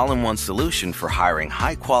is the all-in-one solution for hiring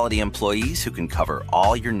high-quality employees who can cover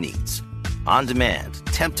all your needs. On demand,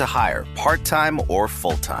 temp to hire, part-time or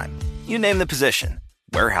full-time. You name the position.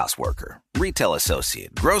 Warehouse worker, retail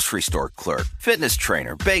associate, grocery store clerk, fitness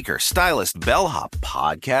trainer, baker, stylist, bellhop,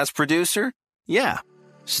 podcast producer. Yeah,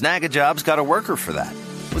 Snag a Job's got a worker for that.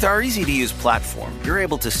 With our easy-to-use platform, you're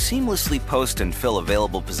able to seamlessly post and fill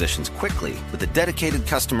available positions quickly with a dedicated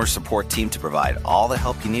customer support team to provide all the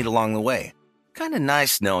help you need along the way. Kind of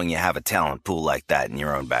nice knowing you have a talent pool like that in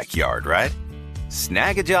your own backyard, right?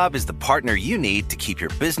 Snag a Job is the partner you need to keep your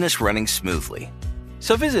business running smoothly.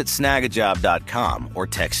 So visit snagajob.com or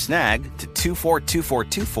text snag to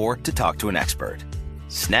 242424 to talk to an expert.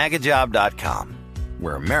 Snagajob.com,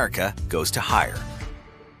 where America goes to hire.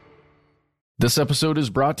 This episode is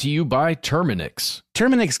brought to you by Terminix.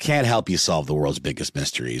 Terminix can't help you solve the world's biggest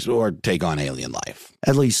mysteries or take on alien life.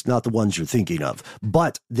 At least not the ones you're thinking of.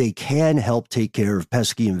 But they can help take care of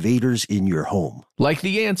pesky invaders in your home. Like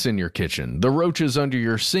the ants in your kitchen, the roaches under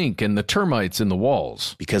your sink, and the termites in the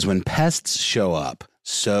walls. Because when pests show up,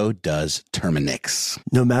 so does Terminix.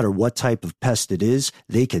 No matter what type of pest it is,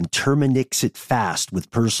 they can Terminix it fast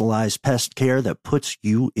with personalized pest care that puts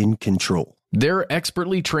you in control. Their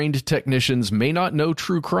expertly trained technicians may not know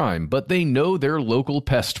true crime, but they know their local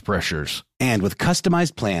pest pressures. And with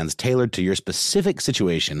customized plans tailored to your specific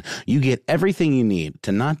situation, you get everything you need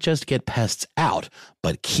to not just get pests out,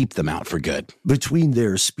 but keep them out for good. Between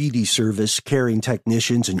their speedy service, caring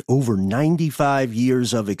technicians, and over 95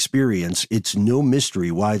 years of experience, it's no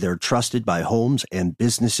mystery why they're trusted by homes and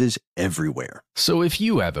businesses everywhere. So if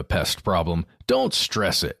you have a pest problem, don't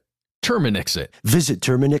stress it. Terminix it. Visit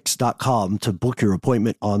Terminix.com to book your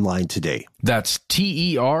appointment online today. That's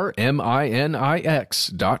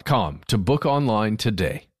TERMINIX.com to book online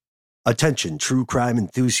today. Attention, true crime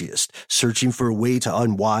enthusiast. Searching for a way to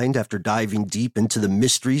unwind after diving deep into the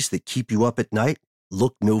mysteries that keep you up at night?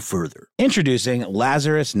 Look no further. Introducing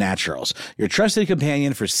Lazarus Naturals, your trusted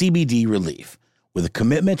companion for CBD relief. With a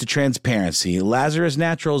commitment to transparency, Lazarus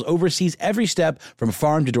Naturals oversees every step from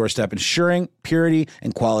farm to doorstep, ensuring purity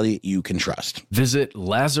and quality you can trust. Visit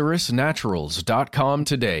LazarusNaturals.com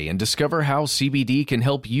today and discover how CBD can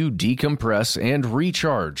help you decompress and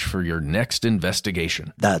recharge for your next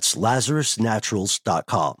investigation. That's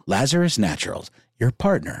LazarusNaturals.com. Lazarus Naturals, your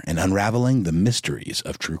partner in unraveling the mysteries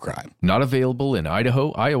of true crime. Not available in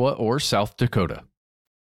Idaho, Iowa, or South Dakota.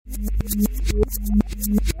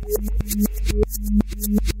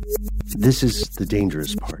 This is the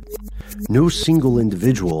dangerous part. No single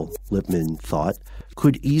individual, Lippmann thought,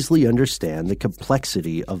 could easily understand the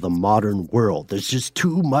complexity of the modern world. There's just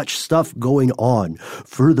too much stuff going on.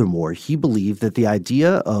 Furthermore, he believed that the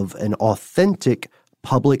idea of an authentic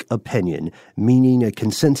public opinion, meaning a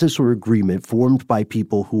consensus or agreement formed by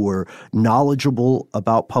people who were knowledgeable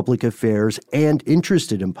about public affairs and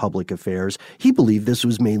interested in public affairs, he believed this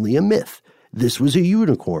was mainly a myth. This was a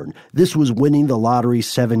unicorn. This was winning the lottery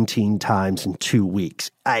 17 times in 2 weeks.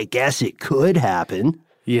 I guess it could happen.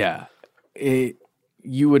 Yeah.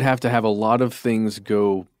 You would have to have a lot of things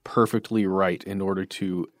go perfectly right in order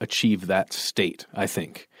to achieve that state, I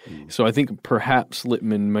think. So I think perhaps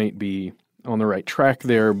Lippmann might be on the right track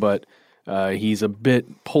there, but he's a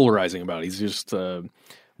bit polarizing about it. He's just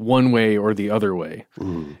one way or the other way.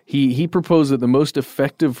 He proposed that the most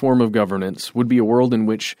effective form of governance would be a world in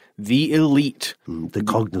which the elite... The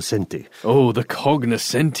cognoscenti. Oh, the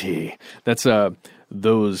cognoscenti. That's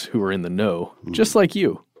those who are in the know, just like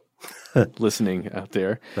you listening out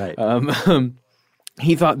there. Right.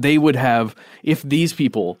 He thought they would have, if these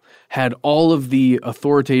people had all of the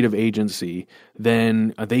authoritative agency,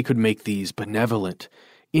 then they could make these benevolent,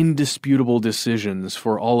 indisputable decisions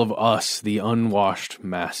for all of us, the unwashed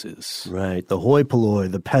masses. Right. The hoi polloi,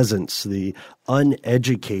 the peasants, the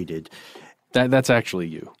uneducated. That's actually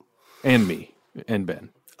you and me and Ben.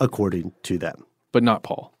 According to them. But not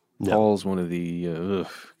Paul. No. Paul's one of the,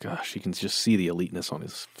 gosh, you can just see the eliteness on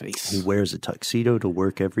his face. He wears a tuxedo to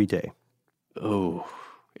work every day. Oh,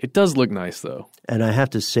 it does look nice, though. And I have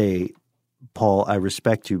to say, Paul, I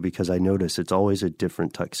respect you because I notice it's always a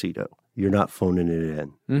different tuxedo. You're not phoning it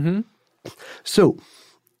in. Mm-hmm. So,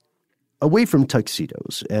 away from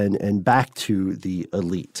tuxedos and back to the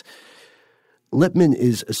elite, Lippmann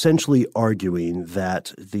is essentially arguing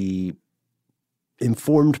that the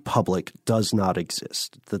informed public does not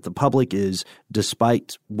exist, that the public is,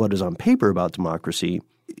 despite what is on paper about democracy,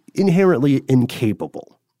 inherently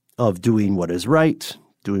incapable of doing what is right,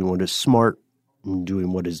 doing what is smart, and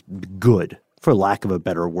doing what is good, for lack of a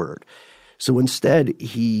better word. So instead,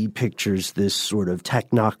 he pictures this sort of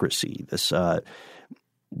technocracy,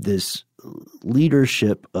 this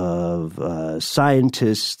leadership of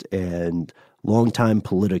scientists and longtime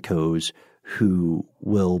politicos who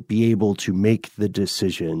will be able to make the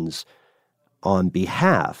decisions on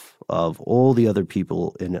behalf of all the other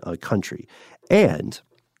people in a country. And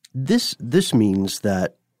this means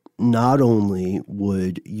that not only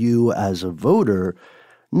would you as a voter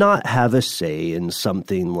not have a say in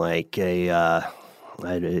something like a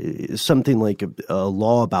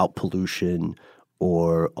law about pollution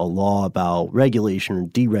or a law about regulation or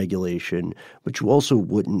deregulation, but you also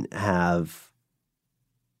wouldn't have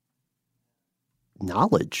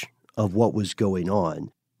knowledge of what was going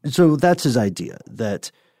on. So that's his idea,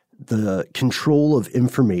 that the control of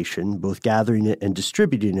information, both gathering it and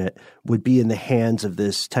distributing it, would be in the hands of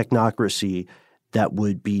this technocracy that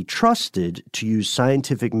would be trusted to use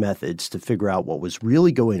scientific methods to figure out what was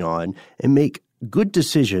really going on and make good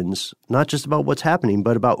decisions, not just about what's happening,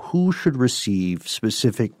 but about who should receive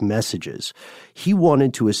specific messages. He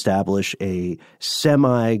wanted to establish a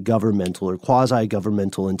semi-governmental or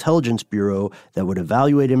quasi-governmental intelligence bureau that would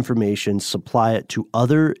evaluate information, supply it to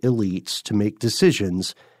other elites to make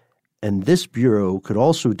decisions, and this bureau could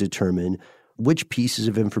also determine which pieces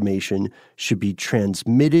of information should be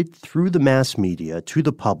transmitted through the mass media to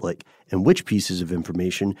the public and which pieces of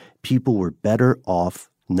information people were better off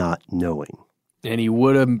not knowing. And he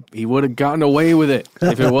would have gotten away with it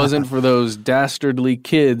if it wasn't for those dastardly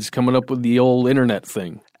kids coming up with the old internet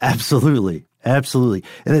thing. Absolutely. Absolutely.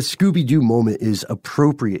 And that Scooby-Doo moment is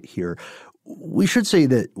appropriate here. We should say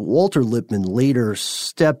that Walter Lippmann later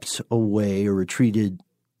stepped away or retreated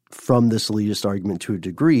from this elitist argument to a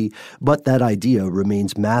degree, but that idea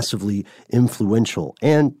remains massively influential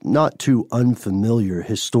and not too unfamiliar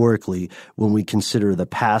historically when we consider the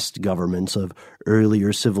past governments of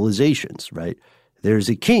earlier civilizations, right? There's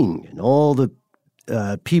a king and all the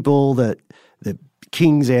people that the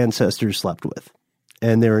king's ancestors slept with,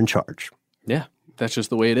 and they're in charge. Yeah, that's just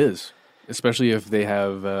the way it is, especially if they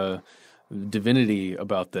have divinity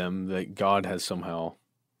about them that God has somehow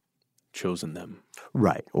chosen them.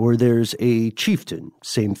 Right. Or there's a chieftain,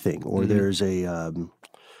 same thing. Or there's a,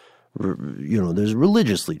 there's a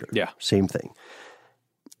religious leader. Yeah. Same thing.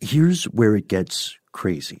 Here's where it gets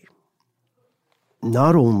crazy.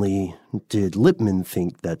 Not only did Lippmann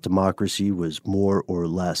think that democracy was more or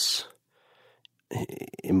less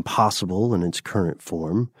impossible in its current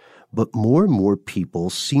form, but more and more people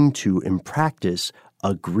seem to, in practice,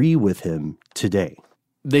 agree with him today.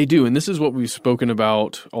 They do, and this is what we've spoken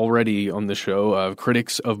about already on the show.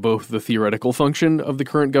 Critics of both the theoretical function of the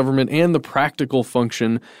current government and the practical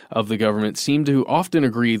function of the government seem to often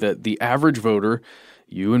agree that the average voter,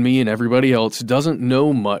 you and me and everybody else, doesn't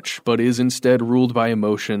know much, but is instead ruled by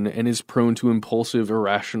emotion and is prone to impulsive,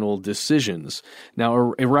 irrational decisions.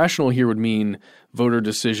 Now, irrational here would mean voter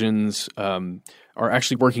decisions are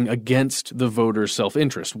actually working against the voter's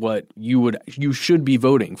self-interest, what you should be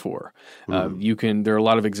voting for. There are a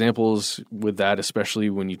lot of examples with that, especially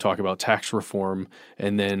when you talk about tax reform,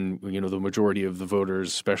 and then the majority of the voters,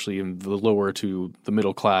 especially in the lower to the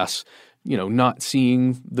middle class, not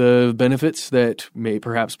seeing the benefits that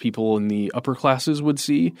perhaps people in the upper classes would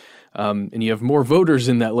see. And you have more voters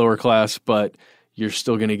in that lower class, but you're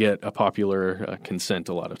still going to get a popular consent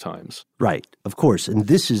a lot of times. Right, of course. And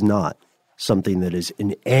this is not something that is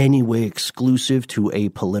in any way exclusive to a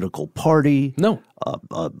political party. No.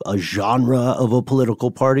 A genre of a political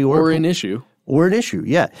party. Or an issue. Or an issue,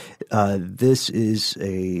 yeah. This is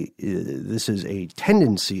a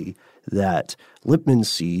tendency that Lippmann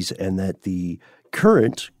sees, and that the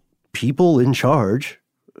current people in charge,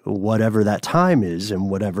 whatever that time is, and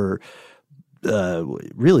whatever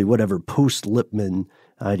post-Lippmann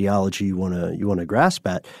ideology you want to grasp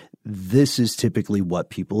at, this is typically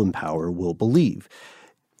what people in power will believe.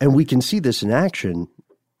 And we can see this in action.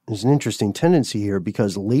 There's an interesting tendency here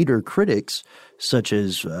because later critics, such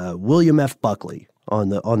as William F. Buckley on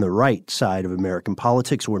the right side of American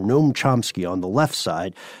politics, or Noam Chomsky on the left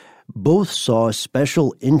side, both saw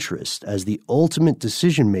special interest as the ultimate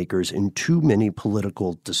decision makers in too many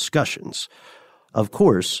political discussions. Of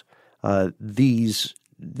course, these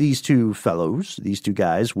two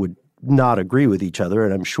guys would not agree with each other,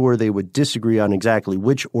 and I'm sure they would disagree on exactly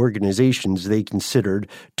which organizations they considered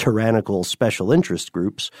tyrannical special interest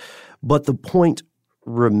groups. But the point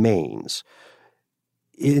remains.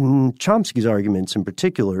 In Chomsky's arguments in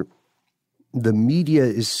particular, the media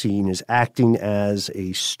is seen as acting as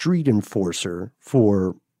a street enforcer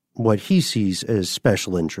for what he sees as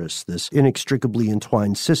special interests, this inextricably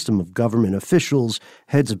entwined system of government officials,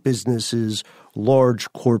 heads of businesses,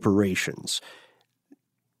 large corporations.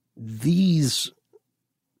 These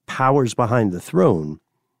powers behind the throne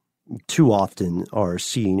too often are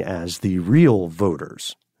seen as the real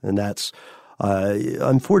voters, and that's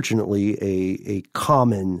unfortunately a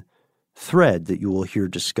common thread that you will hear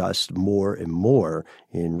discussed more and more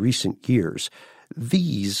in recent years.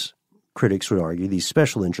 These, critics would argue, these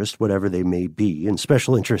special interests, whatever they may be, and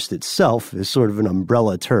special interest itself is sort of an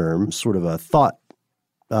umbrella term, sort of a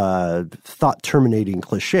thought-terminating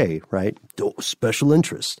cliche, right? Oh, special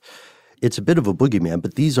interest. It's a bit of a boogeyman,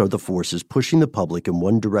 but these are the forces pushing the public in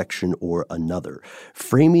one direction or another,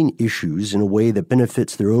 framing issues in a way that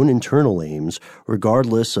benefits their own internal aims,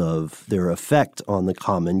 regardless of their effect on the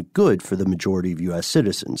common good for the majority of U.S.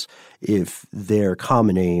 citizens. If their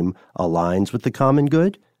common aim aligns with the common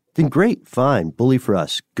good, then great, fine, bully for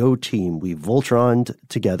us, go team. We Voltroned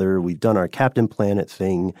together, we've done our Captain Planet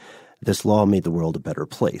thing. This law made the world a better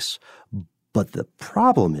place. But the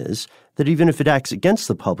problem is that even if it acts against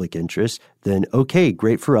the public interest, then okay,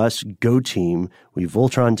 great for us, go team, we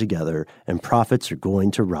Voltron together, and profits are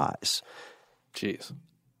going to rise. Jeez.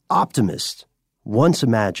 Optimists once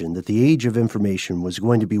imagined that the age of information was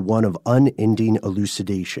going to be one of unending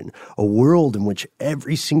elucidation, a world in which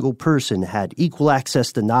every single person had equal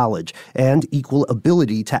access to knowledge and equal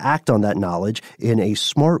ability to act on that knowledge in a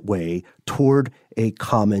smart way toward a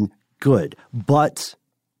common good. But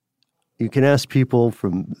you can ask people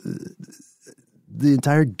from the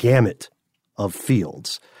entire gamut of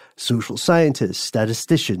fields, social scientists,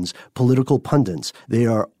 statisticians, political pundits. They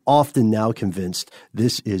are often now convinced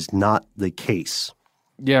this is not the case.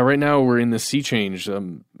 Yeah, right now we're in the sea change,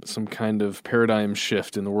 some kind of paradigm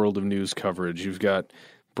shift in the world of news coverage. You've got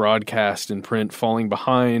broadcast and print falling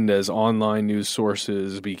behind as online news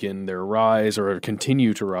sources begin their rise or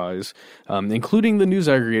continue to rise, including the news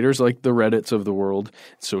aggregators like the Reddits of the world.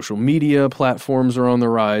 Social media platforms are on the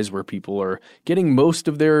rise where people are getting most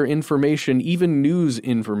of their information, even news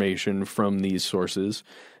information, from these sources.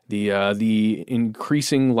 The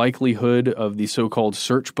increasing likelihood of the so-called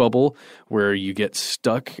search bubble, where you get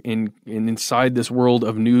stuck inside this world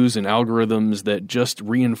of news and algorithms that just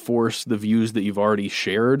reinforce the views that you've already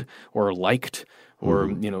shared or liked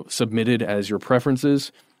or submitted as your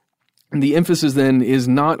preferences. And the emphasis then is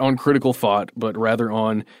not on critical thought, but rather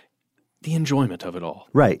on the enjoyment of it all.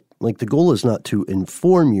 Right. Like the goal is not to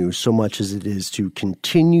inform you so much as it is to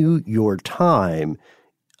continue your time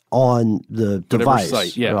on the device,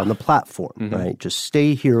 site, or on the platform, right? Just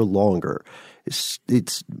stay here longer.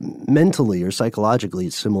 It's mentally or psychologically,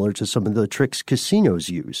 it's similar to some of the tricks casinos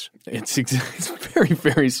use. It's very,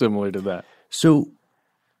 very similar to that. So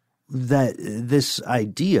that this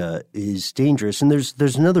idea is dangerous. And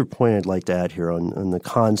there's another point I'd like to add here on the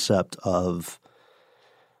concept of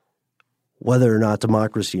whether or not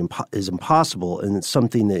democracy is impossible. And it's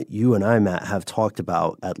something that you and I, Matt, have talked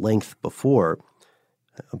about at length before.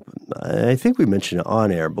 I think we mentioned it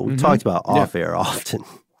on air, but we've talked about off air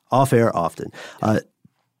often.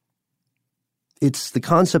 It's the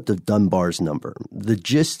concept of Dunbar's number. The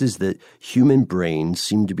gist is that human brains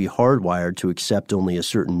seem to be hardwired to accept only a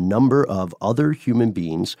certain number of other human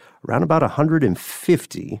beings, around about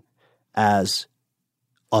 150, as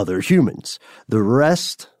other humans. The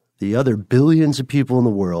rest, the other billions of people in the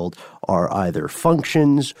world, are either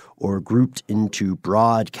functions or grouped into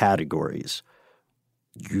broad categories.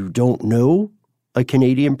 You don't know a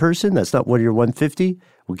Canadian person? That's not one of your 150?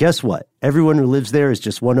 Well, guess what? Everyone who lives there is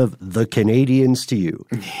just one of the Canadians to you.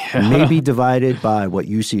 Yeah. Maybe divided by what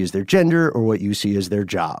you see as their gender or what you see as their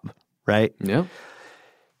job, right? Yeah.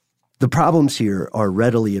 The problems here are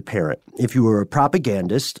readily apparent. If you were a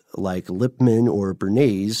propagandist like Lippmann or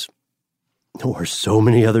Bernays, or so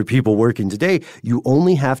many other people working today, you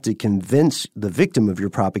only have to convince the victim of your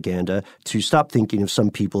propaganda to stop thinking of some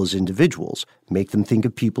people as individuals, make them think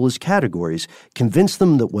of people as categories, convince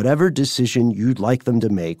them that whatever decision you'd like them to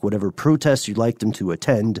make, whatever protest you'd like them to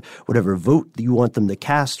attend, whatever vote you want them to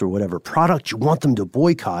cast, or whatever product you want them to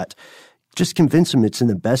boycott, just convince them it's in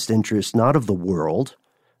the best interest not of the world,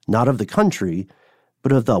 not of the country,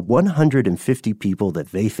 but of the 150 people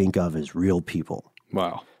that they think of as real people.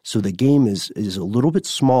 Wow. So the game is a little bit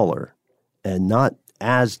smaller and not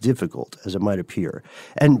as difficult as it might appear.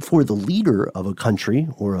 And for the leader of a country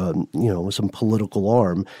or some political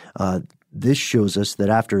arm, this shows us that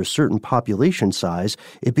after a certain population size,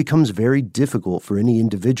 it becomes very difficult for any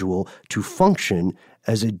individual to function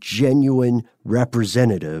as a genuine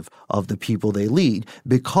representative of the people they lead.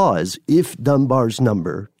 Because if Dunbar's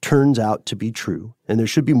number turns out to be true, and there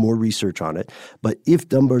should be more research on it, but if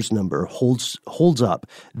Dunbar's number holds up,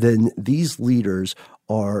 then these leaders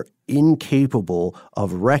are incapable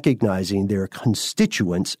of recognizing their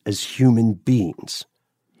constituents as human beings.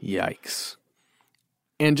 Yikes.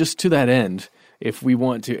 And just to that end, if we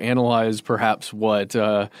want to analyze perhaps what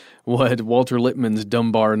Walter Lippmann's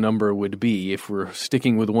Dunbar number would be, if we're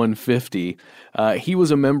sticking with 150, he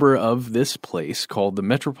was a member of this place called the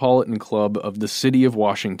Metropolitan Club of the City of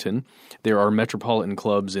Washington. There are metropolitan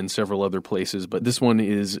clubs in several other places, but this one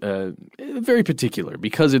is very particular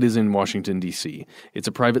because it is in Washington, D.C. It's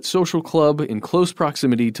a private social club in close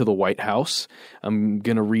proximity to the White House. I'm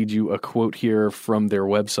going to read you a quote here from their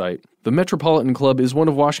website. The Metropolitan Club is one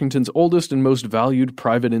of Washington's oldest and most valued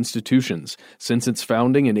private institutions. Since its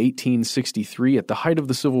founding in 1863 at the height of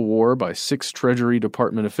the Civil War by 6 Treasury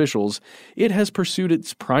Department officials, it has pursued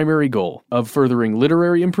its primary goal of furthering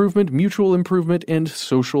literary improvement, mutual improvement, and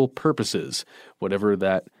social purposes, whatever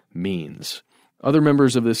that means. Other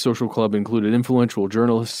members of this social club included influential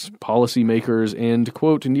journalists, policymakers, and,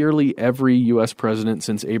 quote, nearly every U.S. president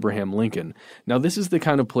since Abraham Lincoln. Now, this is the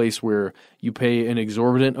kind of place where you pay an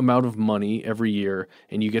exorbitant amount of money every year,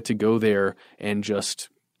 and you get to go there and just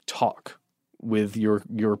talk with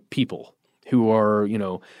your people who are,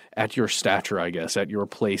 at your stature, I guess, at your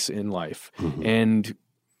place in life. Mm-hmm. And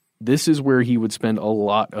this is where he would spend a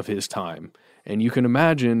lot of his time. And you can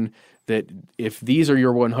imagine that if these are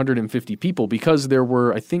your 150 people, because there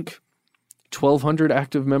were, I think, 1,200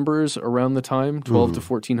 active members around the time, 12 to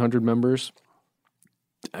 1,400 members,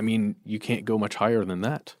 I mean, you can't go much higher than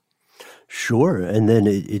that. Sure. And then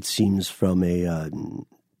it seems from a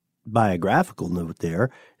biographical note there,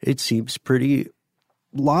 it seems pretty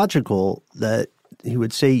logical that he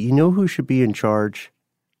would say, you know who should be in charge?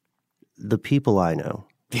 The people I know.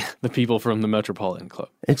 The people from the Metropolitan Club.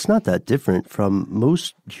 It's not that different from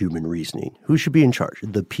most human reasoning. Who should be in charge?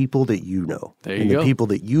 The people that you know. There you go. The people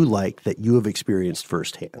that you like, that you have experienced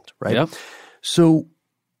firsthand, right? Yep. So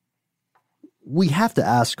we have to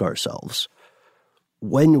ask ourselves,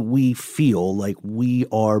 when we feel like we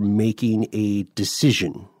are making a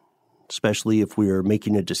decision, especially if we are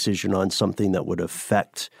making a decision on something that would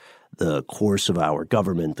affect the course of our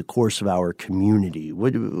government, the course of our community,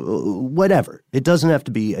 whatever. It doesn't have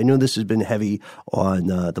to be – I know this has been heavy on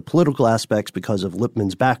the political aspects because of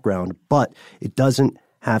Lippmann's background, but it doesn't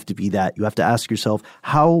have to be that. You have to ask yourself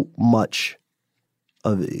how much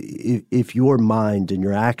of – if your mind and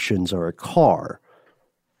your actions are a car,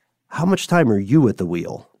 how much time are you at the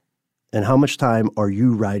wheel? And how much time are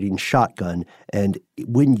you riding shotgun? And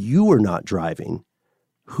when you are not driving,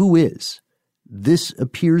 who is? This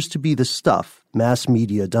appears to be the stuff mass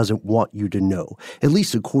media doesn't want you to know, at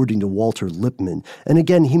least according to Walter Lippmann. And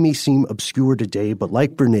again, he may seem obscure today, but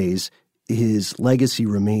like Bernays, his legacy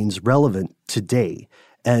remains relevant today.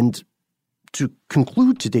 And to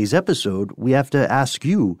conclude today's episode, we have to ask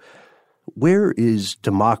you, where is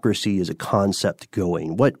democracy as a concept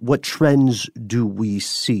going? What trends do we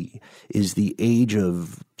see? Is the age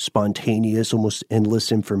of spontaneous, almost endless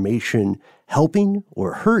information helping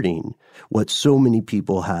or hurting what so many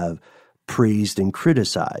people have praised and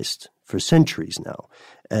criticized for centuries now?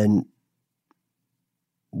 And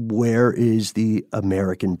where is the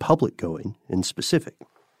American public going in specific?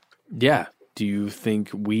 Yeah. Do you think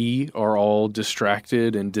we are all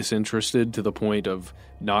distracted and disinterested to the point of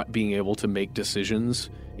not being able to make decisions,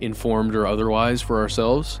 informed or otherwise, for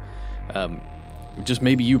ourselves? Just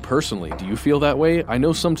maybe you personally. Do you feel that way? I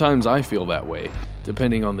know sometimes I feel that way,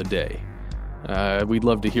 depending on the day. We'd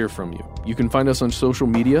love to hear from you. You can find us on social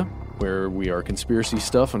media, where we are Conspiracy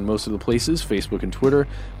Stuff on most of the places, Facebook and Twitter.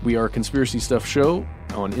 We are Conspiracy Stuff Show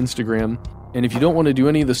on Instagram. And if you don't want to do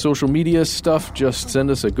any of the social media stuff, just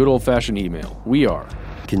send us a good old-fashioned email. We are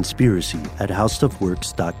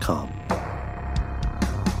conspiracy@howstuffworks.com.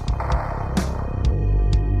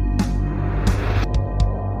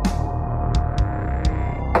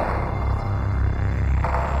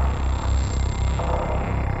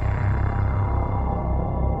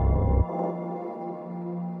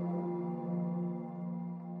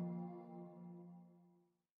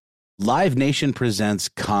 Live Nation presents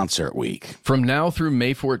Concert Week. From now through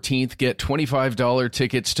May 14th, get $25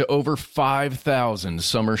 tickets to over 5,000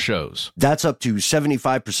 summer shows. That's up to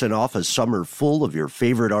 75% off a summer full of your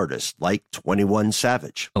favorite artists, like 21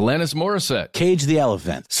 Savage, Alanis Morissette, Cage the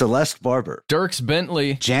Elephant, Celeste Barber, Dierks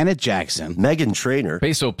Bentley, Janet Jackson, Meghan Trainor,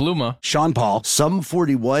 Peso Pluma, Sean Paul, Sum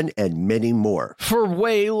 41, and many more. for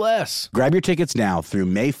way less. Grab your tickets now through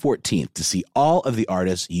May 14th to see all of the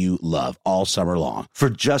artists you love all summer long. For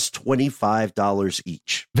just $25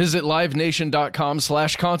 each. Visit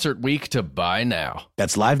livenation.com/concert week to buy now.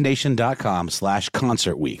 That's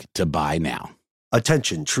livenation.com/concert week to buy now.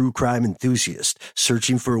 Attention, true crime enthusiast.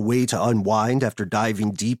 Searching for a way to unwind after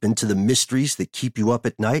diving deep into the mysteries that keep you up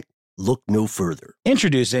at night? Look no further.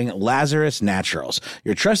 Introducing Lazarus Naturals,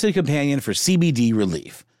 your trusted companion for CBD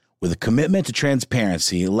relief. With a commitment to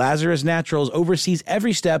transparency, Lazarus Naturals oversees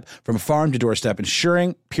every step from farm to doorstep,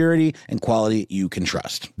 ensuring purity and quality you can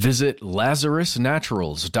trust. Visit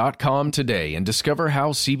LazarusNaturals.com today and discover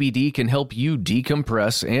how CBD can help you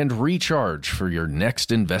decompress and recharge for your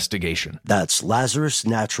next investigation. That's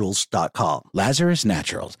LazarusNaturals.com. Lazarus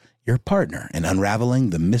Naturals, your partner in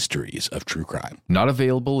unraveling the mysteries of true crime. Not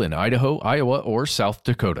available in Idaho, Iowa, or South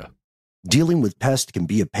Dakota. Dealing with pests can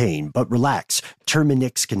be a pain, but relax.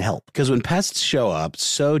 Terminix can help. Because when pests show up,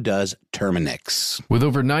 so does Terminix. With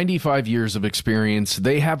over 95 years of experience,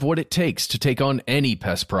 they have what it takes to take on any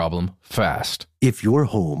pest problem fast. If your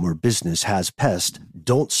home or business has pests,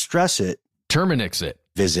 don't stress it. Terminix it.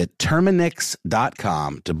 Visit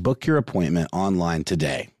Terminix.com to book your appointment online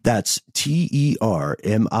today. That's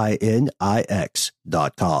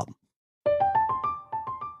TERMINIX.com.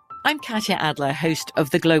 I'm Katya Adler, host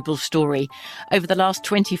of The Global Story. Over the last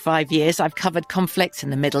 25 years, I've covered conflicts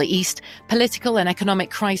in the Middle East, political and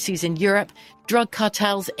economic crises in Europe, drug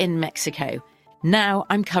cartels in Mexico. Now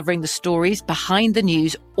I'm covering the stories behind the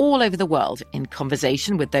news all over the world in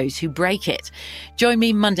conversation with those who break it. Join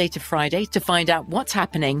me Monday to Friday to find out what's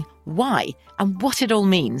happening, why, and what it all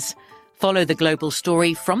means. Follow The Global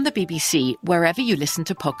Story from the BBC wherever you listen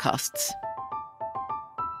to podcasts.